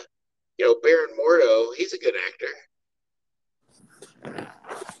 Baron Mordo, he's a good actor.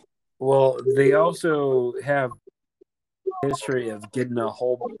 Well, they also have history of getting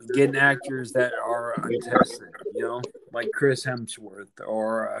actors that are untested, like Chris Hemsworth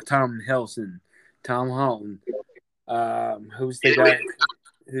or Tom Holland. Who's the guy?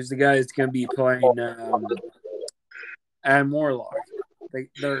 Who's the guy that's going to be playing Adam Warlock? They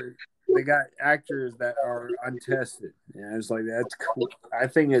got actors that are untested. Yeah, it's like that's cool. I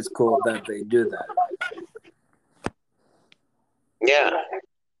think it's cool that they do that. Yeah.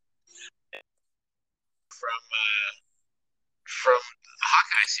 From the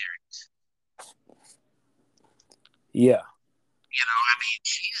Hawkeye series. Yeah. I mean,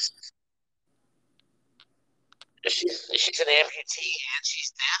 she's an amputee and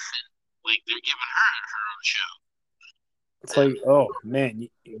she's deaf, and they're giving her own show. It's like, oh man,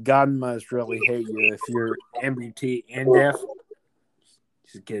 God must really hate you if you're amputee and deaf.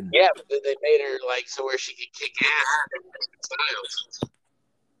 Just kidding. Yeah, but then they made her so where she could kick ass.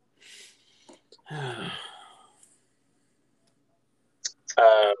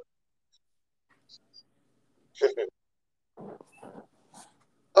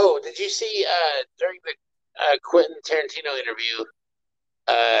 Oh, did you see during the Quentin Tarantino interview?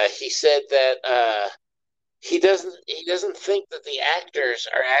 He said that he doesn't think that the actors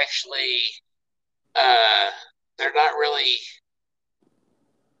are actually they're not really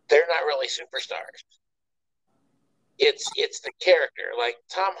they're not really superstars. It's the character. Like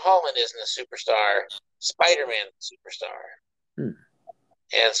Tom Holland isn't a superstar. Spider-Man is a superstar.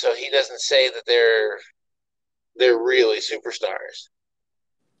 And so he doesn't say that they're really superstars.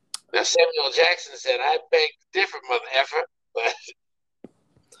 Now Samuel Jackson said, "I beg to differ, mother effer," but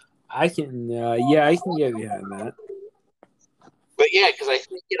I can give you that. But yeah, because I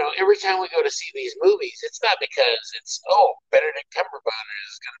think, every time we go to see these movies, it's not because it's, Benedict Cumberbatch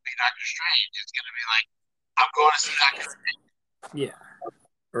is going to be Doctor Strange. It's going to be like, I'm going to see Doctor Strange. Yeah.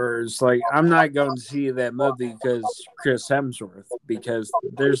 Or it's like, I'm not going to see that movie because Chris Hemsworth, because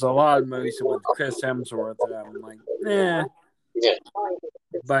there's a lot of movies with Chris Hemsworth that I'm like, eh. Yeah.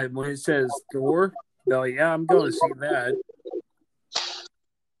 But when it says Thor, well, yeah, I'm going to see that.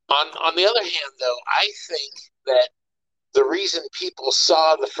 On the other hand, though, I think that the reason people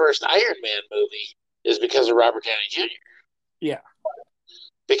saw the first Iron Man movie is because of Robert Downey Jr. Yeah.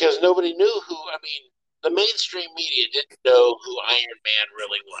 Because nobody knew the mainstream media didn't know who Iron Man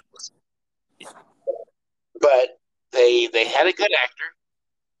really was. But they had a good actor.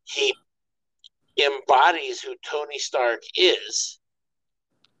 He embodies who Tony Stark is.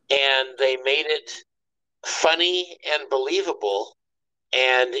 And they made it funny and believable.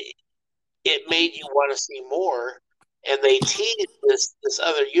 And it made you want to see more. And they teased this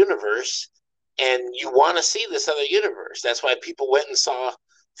other universe, and you want to see this other universe. That's why people went and saw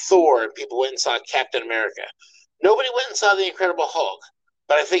Thor, and people went and saw Captain America. Nobody went and saw the Incredible Hulk,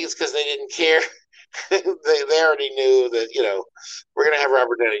 but I think it's because they didn't care. they already knew that we're going to have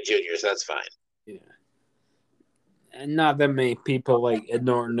Robert Downey Jr., so that's fine. Yeah, and not that many people like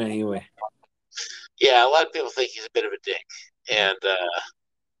Norton anyway. Yeah, a lot of people think he's a bit of a dick, and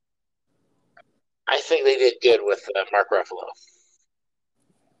I think they did good with Mark Ruffalo.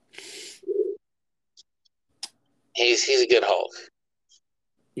 He's a good Hulk.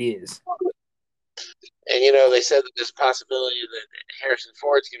 He is. And they said that there's a possibility that Harrison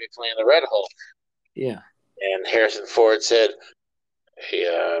Ford's going to be playing the Red Hulk. Yeah. And Harrison Ford said,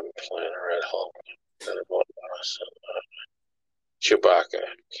 "Yeah, I'm playing a Red Hulk. Chewbacca,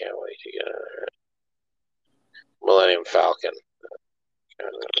 can't wait to get it. Millennium Falcon,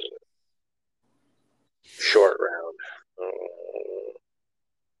 Short Round,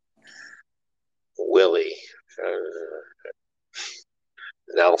 Willie,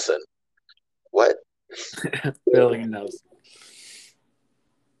 Nelson. What? Billy Nelson.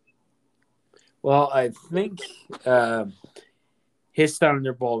 Well, I think his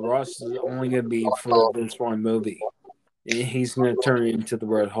Thunderbolt Ross is only going to be for this one movie. And he's going to turn into the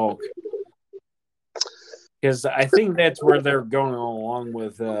Red Hulk. Because I think that's where they're going along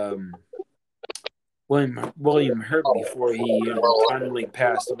with William Hurt before he finally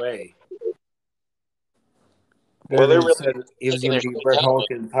passed away. Well, they really said he was going to be Red Hulk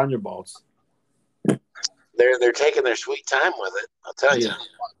and Thunderbolts. They're taking their sweet time with it, I'll tell you.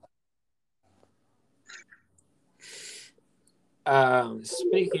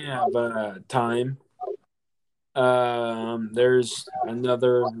 Speaking of time, there's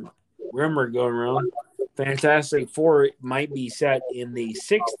another rumor going around. Fantastic Four might be set in the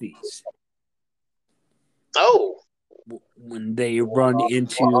 60s. Oh. When they run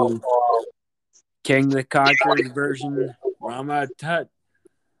into King the Conqueror's version, Rama Tut.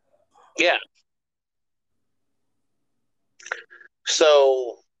 Yeah.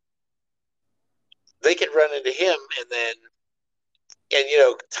 So they could run into him, and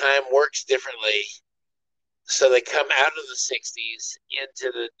time works differently. So they come out of the 60s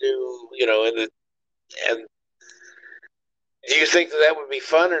into the new, and do you think that would be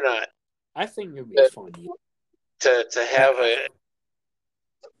fun or not? I think it would be fun. To have a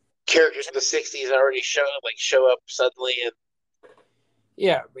characters in the 60s already show up suddenly, and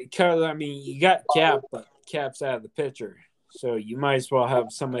yeah, because you got Cap, but Cap's out of the picture, so you might as well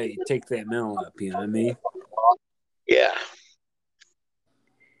have somebody take that mantle up. You know what I mean? Yeah.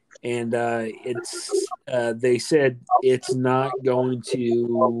 And it's they said it's not going to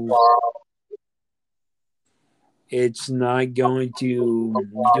do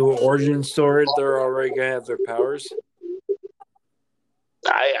an origin story. They're already going to have their powers.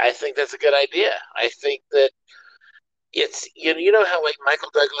 I think that's a good idea. I think that it's you know how like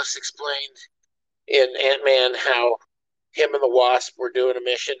Michael Douglas explained in Ant-Man how him and the Wasp were doing a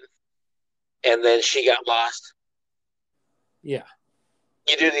mission and then she got lost. Yeah.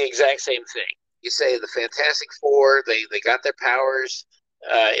 You do the exact same thing. You say the Fantastic Four, they got their powers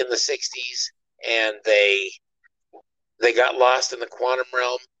in the 60s, and they got lost in the quantum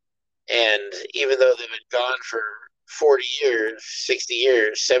realm, and even though they've been gone for 40 years, 60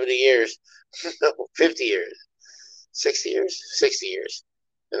 years, 70 years, no, 50 years, 60 years, 60 years.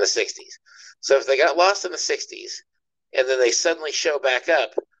 in the 60s. So if they got lost in the 60s and then they suddenly show back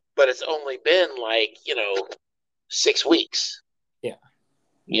up, but it's only been like, 6 weeks. Yeah.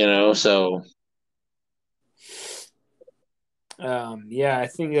 So yeah, I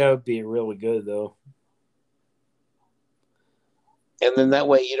think that would be really good though. and then that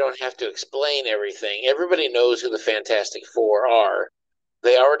way you don't have to explain everything. Everybody knows who the Fantastic Four are.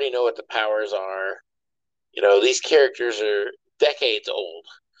 They already know what the powers are. These characters are decades old.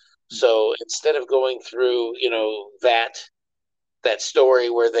 So instead of going through, that story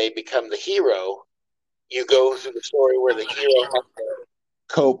where they become the hero, you go through the story where the hero has to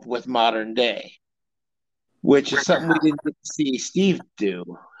cope with modern day, which is something we didn't get to see Steve do.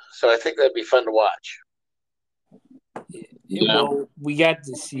 So I think that'd be fun to watch. Well, we got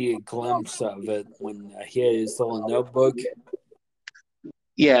to see a glimpse of it when he had his little notebook.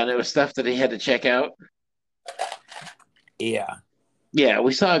 Yeah, and it was stuff that he had to check out. Yeah. Yeah,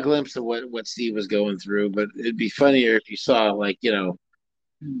 we saw a glimpse of what Steve was going through, but it'd be funnier if you saw like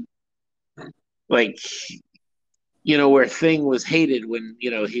where Thing was hated when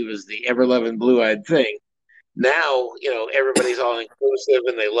he was the ever loving blue eyed Thing. Now everybody's all inclusive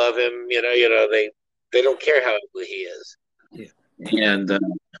and they love him. They don't care how ugly he is. Yeah.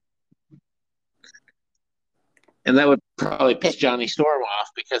 And that would probably piss Johnny Storm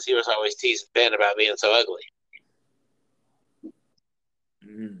off because he was always teasing Ben about being so ugly.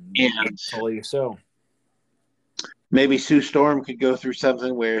 And Totally so. maybe Sue Storm could go through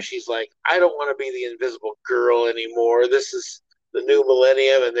something where she's like, I don't want to be the invisible girl anymore. This is the new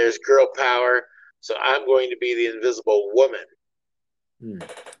millennium and there's girl power. So I'm going to be the invisible woman.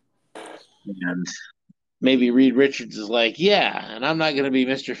 And maybe Reed Richards is like, yeah, and I'm not going to be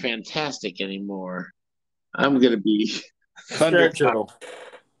Mr. Fantastic anymore. I'm going to be Thunder.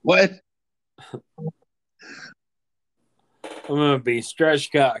 What? I'm going to be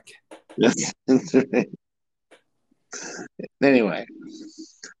Stretch Cock. Anyway,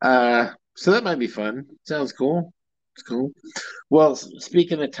 so that might be fun. Sounds cool. It's cool. Well,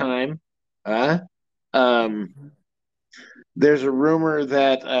 speaking of time, there's a rumor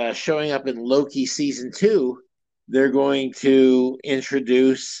that showing up in Loki season 2, they're going to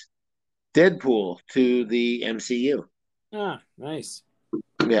introduce Deadpool to the MCU. Ah, nice.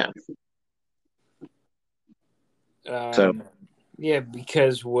 Yeah. Yeah,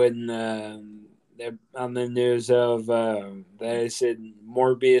 because when on the news of that I said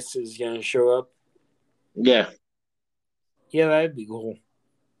Morbius is going to show up. Yeah. Yeah, that'd be cool.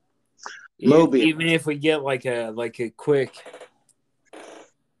 Mobius. Even if we get like a quick.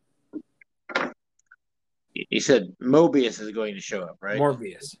 He said Mobius is going to show up, right?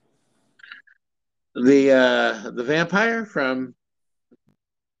 Morbius. The vampire from.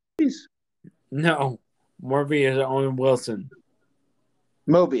 No, Morbius Owen Wilson.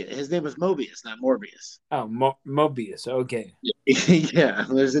 Mobius. His name was Mobius, not Morbius. Oh, Mobius. Okay. Yeah,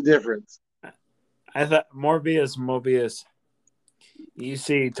 there's a difference. I thought Mobius. You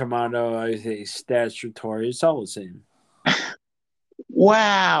see tomato, I say statutory. It's all the same.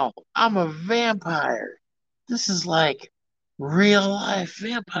 Wow, I'm a vampire. This is like real life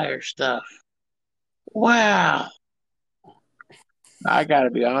vampire stuff. Wow. I got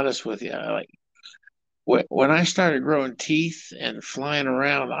to be honest with you. Like when I started growing teeth and flying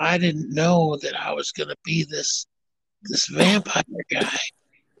around, I didn't know that I was going to be this vampire guy.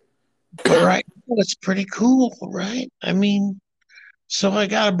 But right now, it's pretty cool, right? I mean, so I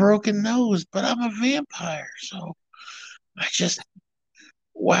got a broken nose, but I'm a vampire. So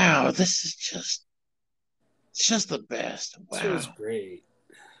wow, it's just the best. Wow. This was great.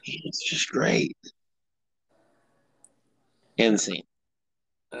 It's just great. Insane.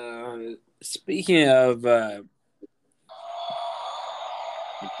 Speaking of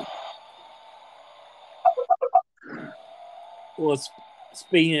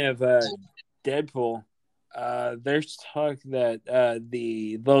speaking of Deadpool, there's talk that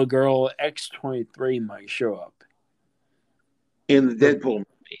the little girl X-23 might show up in the Deadpool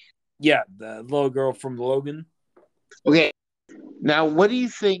movie. Yeah, the little girl from Logan. Okay, now what do you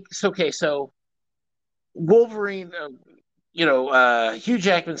think? So Wolverine, Hugh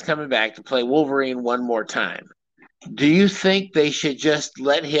Jackman's coming back to play Wolverine one more time. Do you think they should just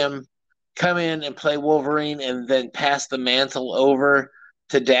let him come in and play Wolverine and then pass the mantle over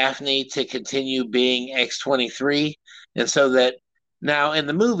to Daphne to continue being X-23? And so that now in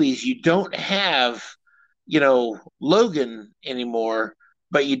the movies, you don't have, Logan anymore,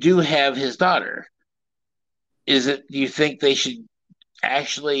 but you do have his daughter. Do you think they should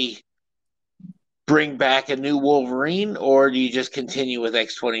actually bring back a new Wolverine, or do you just continue with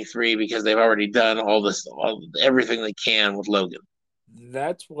X-23 because they've already done everything they can with Logan?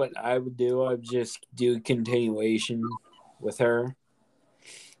 That's what I would do. I would just do continuation with her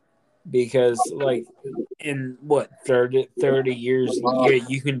because, like, in what 30 years, yeah,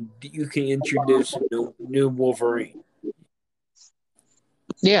 you can introduce a new Wolverine.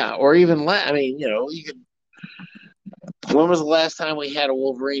 Yeah, or even I mean, you could. When was the last time we had a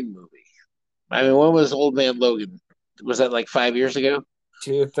Wolverine movie? I mean, when was Old Man Logan? Was that like 5 years ago?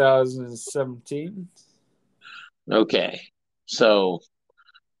 2017. Okay, so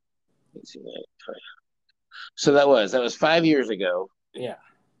let's see so that was 5 years ago. Yeah,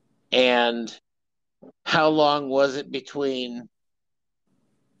 And how long was it between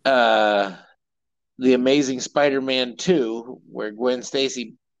uh the Amazing Spider-Man 2, where Gwen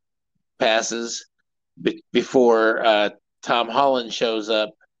Stacy passes, before Tom Holland shows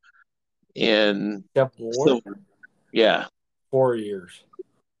up in Civil War. Silver? Yeah, 4 years.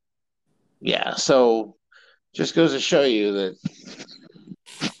 yeah. So just goes to show you that.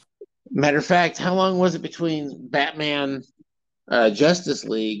 Matter of fact, how long was it between Batman, Justice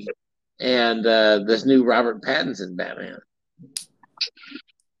League, and this new Robert Pattinson Batman?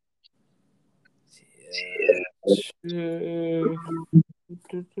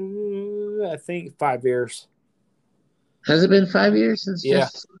 I think 5 years. Has it been 5 years since Yeah,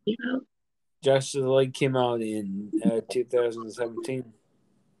 Justice League came out? Justice League came out in 2017.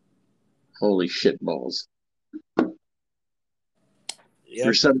 Holy shit balls! For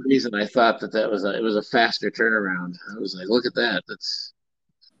Yep. some reason, I thought that it was a faster turnaround. I was like, look at that. That's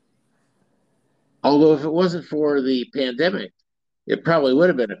Although if it wasn't for the pandemic, it probably would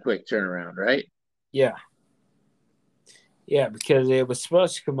have been a quick turnaround, right? Yeah. Yeah, because it was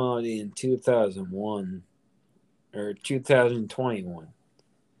supposed to come out in 2001 or 2021.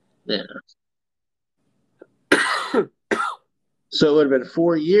 Yeah. So it would have been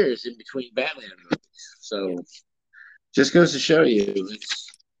 4 years in between Batman movies. So just goes to show you.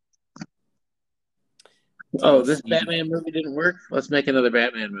 Oh, this DC. Batman movie didn't work. Let's make another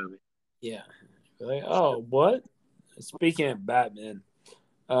Batman movie. Yeah. Like, oh, what? Speaking of Batman,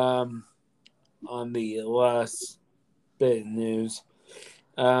 on the last bit of news,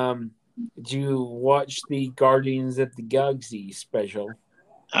 did you watch the Guardians of the Galaxy special?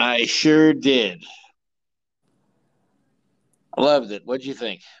 I sure did. Loved it. What'd you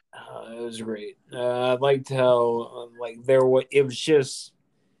think? It was great. I liked how it was just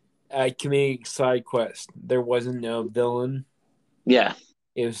a comedic side quest. There wasn't no villain. Yeah.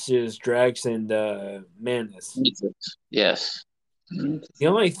 It was just Drax and Manus. Yes. The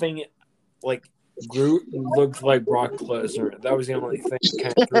only thing, like, Groot looked like Brock Lesnar. That was the only thing that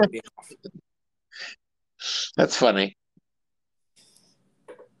kind of threw me off. That's funny.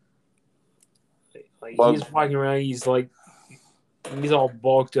 Like, Well, he's walking around, he's all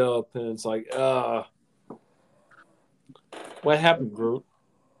bulked up, and it's like, what happened, Groot?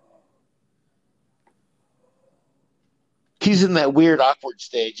 he's in that weird, awkward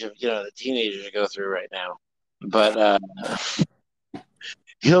stage of the teenagers go through right now. But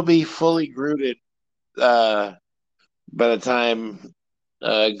he'll be fully Grooted by the time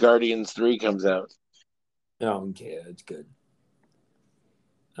Guardians 3 comes out. Oh, okay, that's good.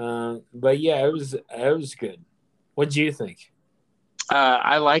 But yeah, it was good. What do you think?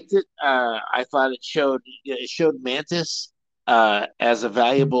 I liked it. I thought it showed Mantis as a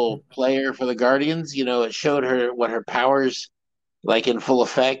valuable player for the Guardians. It showed her what her powers like in full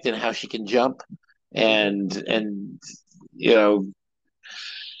effect and how she can jump and you know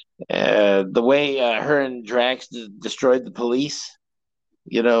the way her and Drax destroyed the police.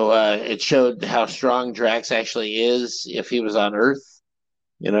 It showed how strong Drax actually is if he was on Earth.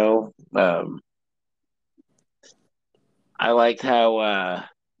 I liked how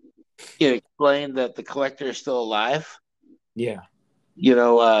it explained that the Collector is still alive. Yeah.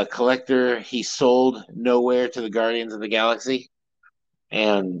 Collector, he sold nowhere to the Guardians of the Galaxy,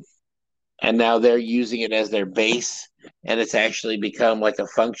 and now they're using it as their base, and it's actually become like a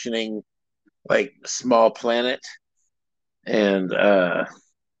functioning like small planet, and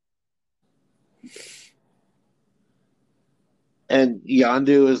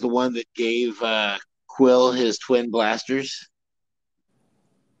Yondu is the one that gave Quill his twin blasters.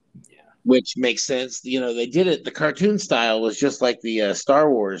 Yeah. Which makes sense. They did it. The cartoon style was just like the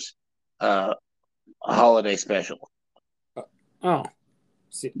Star Wars uh, holiday special. Oh.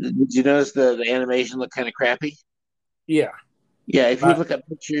 See, Did you notice the animation looked kind of crappy? yeah. Yeah, if you look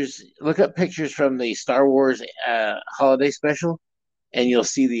up pictures from the Star Wars holiday special, and you'll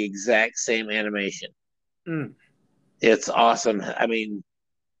see the exact same animation. Mm. It's awesome. I mean,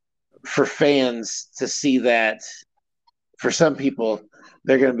 for fans to see that, for some people,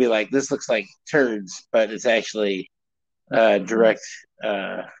 they're going to be like, "This looks like turds," but it's actually direct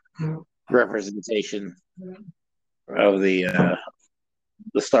representation of the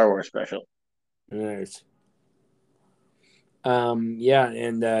Star Wars special. Nice. Yeah,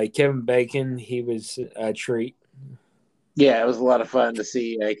 and Kevin Bacon, he was a treat. Yeah, it was a lot of fun to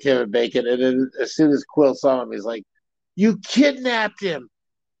see Kevin Bacon, and then as soon as Quill saw him, he's like, "You kidnapped him!"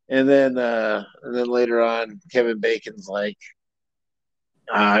 And then later on, Kevin Bacon's like,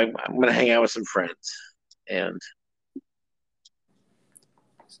 I'm gonna hang out with some friends, and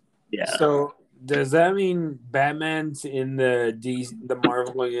yeah, So does that mean Batman's in the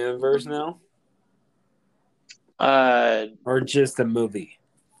Marvel universe now, uh, or just the movie?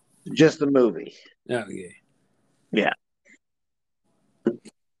 just the movie. Okay, Yeah,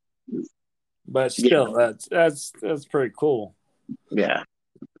 but yeah, still, that's pretty cool. yeah.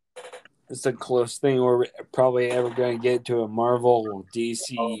 It's the closest thing we're probably ever going to get to a Marvel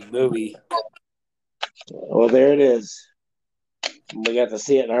DC movie. Well, there it is. We got to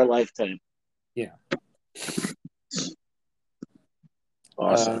see it in our lifetime. Yeah.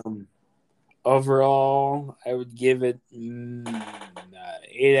 Awesome. Overall, I would give it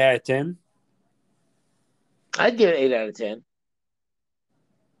 8 out of 10. I'd give it 8 out of 10.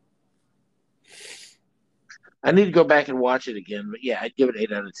 I need to go back and watch it again, but yeah, I'd give it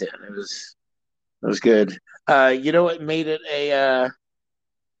 8 out of 10. It was good. You know what made it a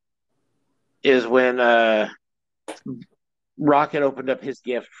is when Rocket opened up his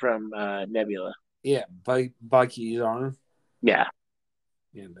gift from Nebula. Yeah, Bucky's arm. Yeah,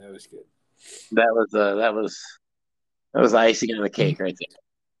 Yeah, that was good. that was icing on the cake right there.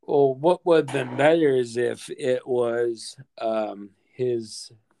 Well, what would have been better is if it was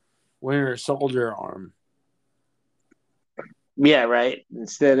his Winter Soldier arm. Yeah, right.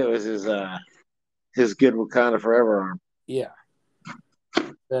 Instead, it was his good Wakanda Forever arm. Yeah.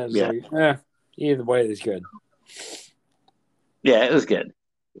 That was Yeah, either way is good. yeah, it was good.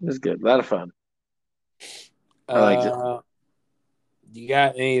 It was good. A lot of fun. I liked it. You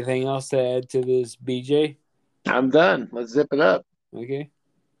got anything else to add to this, BJ? I'm done. Let's zip it up. Okay.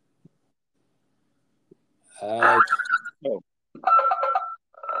 Oh,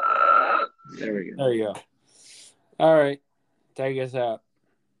 there we go. There you go. All right. Take us out.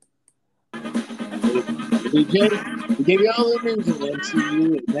 DJ, we gave you all the news in the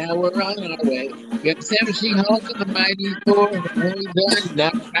MCU, and now we're on our way. We got the Seven She-Hulk and the Mighty Thor, and the Holy Gun,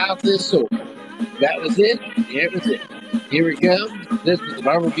 knocked out this sword. That was it. It was it. Here we go. This is the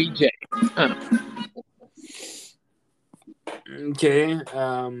Marvel BJ. Okay.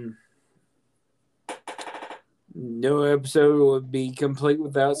 No episode would be complete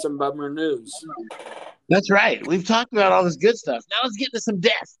without some bummer news. That's right. We've talked about all this good stuff. Now let's get into some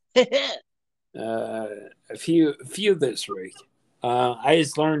death. A few this week. I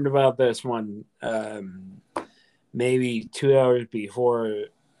just learned about this one maybe 2 hours before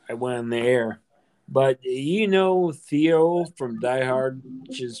I went on the air. But Theo from Die Hard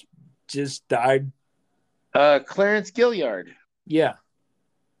just died. Clarence Gilliard. Yeah.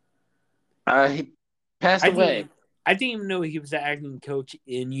 He passed away. I didn't even know he was the acting coach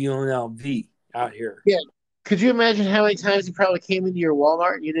in UNLV out here. Yeah. Could you imagine how many times he probably came into your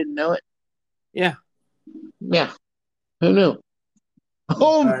Walmart and you didn't know it? Yeah. Yeah. Who knew?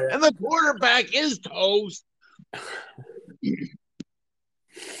 Oh, and the quarterback is toast.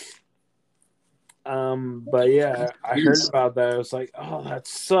 But yeah, I heard about that. I was like, oh, that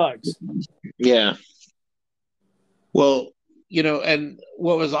sucks. Yeah. Well, and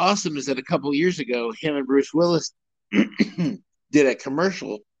what was awesome is that a couple years ago, him and Bruce Willis did a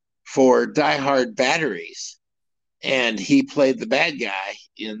commercial for Die Hard batteries, and he played the bad guy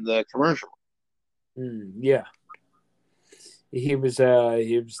in the commercial. Yeah. He was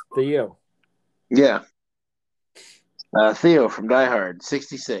Theo. Yeah. Theo from Die Hard,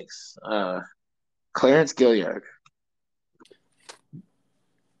 66. Clarence Gilliard.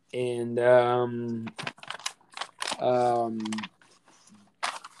 And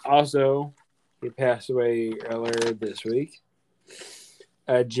also he passed away earlier this week.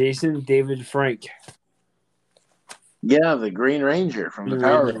 Jason David Frank. Yeah, the Green Ranger from the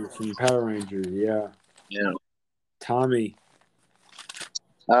Power Rangers. From Power Rangers, yeah. Yeah. Tommy.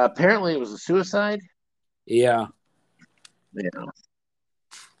 Apparently it was a suicide. Yeah. Yeah.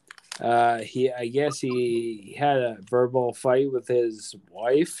 I guess he had a verbal fight with his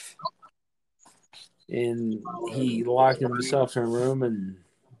wife, and he locked himself in a room and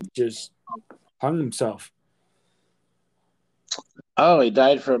just hung himself. Oh, he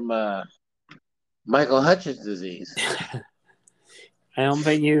died from Michael Hutchins' disease. I don't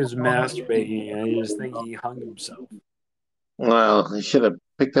think he was masturbating. I just think he hung himself. Well, he should have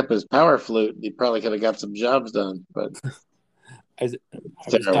picked up his power flute. He probably could have got some jobs done, but I was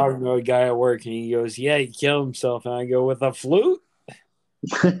talking to a guy at work, and he goes, "Yeah, he killed himself." And I go, "With a flute?"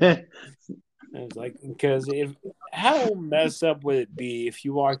 terrible. I was like, "Because if how messed up would it be if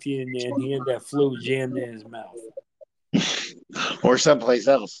you walked in and he had that flute jammed in his mouth?" Or someplace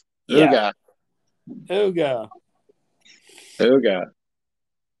else. Yeah. Ooga. Ooga. Ooga.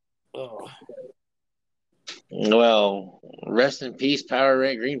 Oh, Well, rest in peace,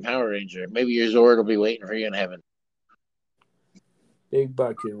 Green Power Ranger. Maybe your Zord will be waiting for you in heaven. big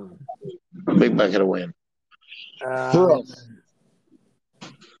bucket one. A big bucket of wind. Who Um, else?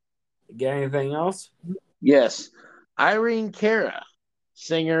 got anything else? Yes. Irene Cara,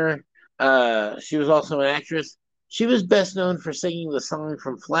 singer. She was also an actress. She was best known for singing the song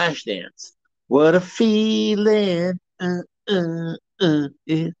from Flashdance. What a feeling.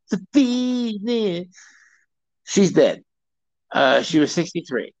 It's a feeling. She's dead. She was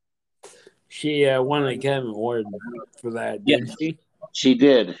 63. She won an Academy Award for that, Yes, didn't she? she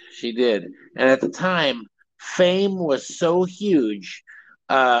did. She did. And at the time, fame was so huge.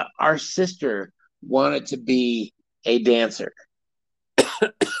 Our sister wanted to be a dancer.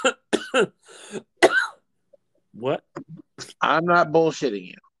 What? I'm not bullshitting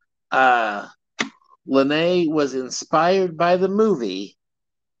you. Uh, Lene was inspired by the movie.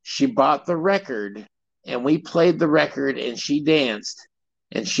 She bought the record and we played the record and she danced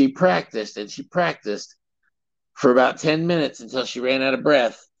and she practiced for about 10 minutes until she ran out of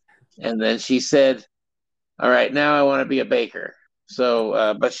breath. And then she said, all right, now I want to be a baker.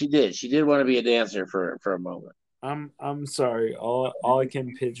 So, but she did. She did want to be a dancer for a moment. I'm sorry. All I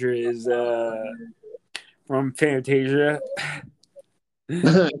can picture is from Fantasia,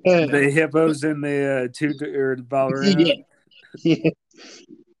 the hippos and the or the ballerina. Yeah.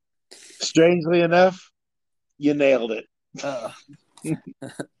 Strangely enough, you nailed it. I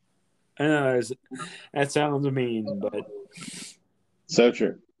know that sounds mean, but So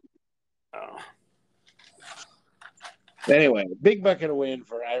true. uh, Anyway, big bucket of win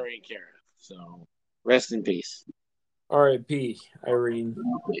for Irene Cara. So rest in peace. R.I.P. Irene.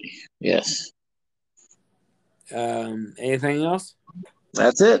 Yes. Anything else?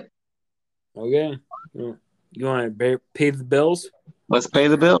 That's it. Okay. You want to pay the bills? Let's pay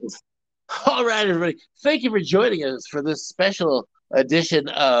the bills. All right, everybody. Thank you for joining us for this special edition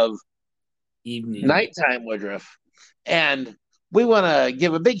of Evening. Nighttime Woodruff. And we want to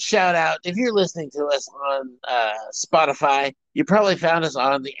give a big shout out. If you're listening to us on Spotify, you probably found us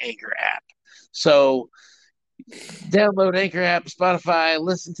on the Anchor app. So download Anchor app, Spotify,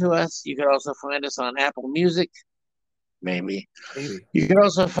 listen to us. You can also find us on Apple Music, maybe. You can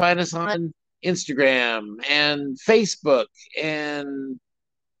also find us on Instagram and Facebook and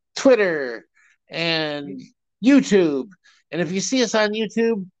Twitter and YouTube. And if you see us on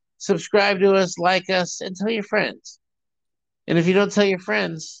YouTube, subscribe to us, like us, and tell your friends. And if you don't tell your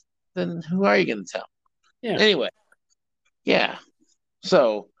friends, then who are you going to tell? Yeah. Anyway, yeah.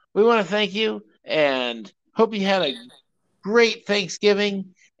 So we want to thank you and hope you had a great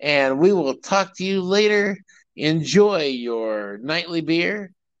Thanksgiving. And we will talk to you later. Enjoy your nightly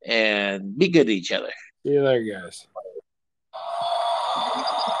beer and be good to each other. See you later, guys.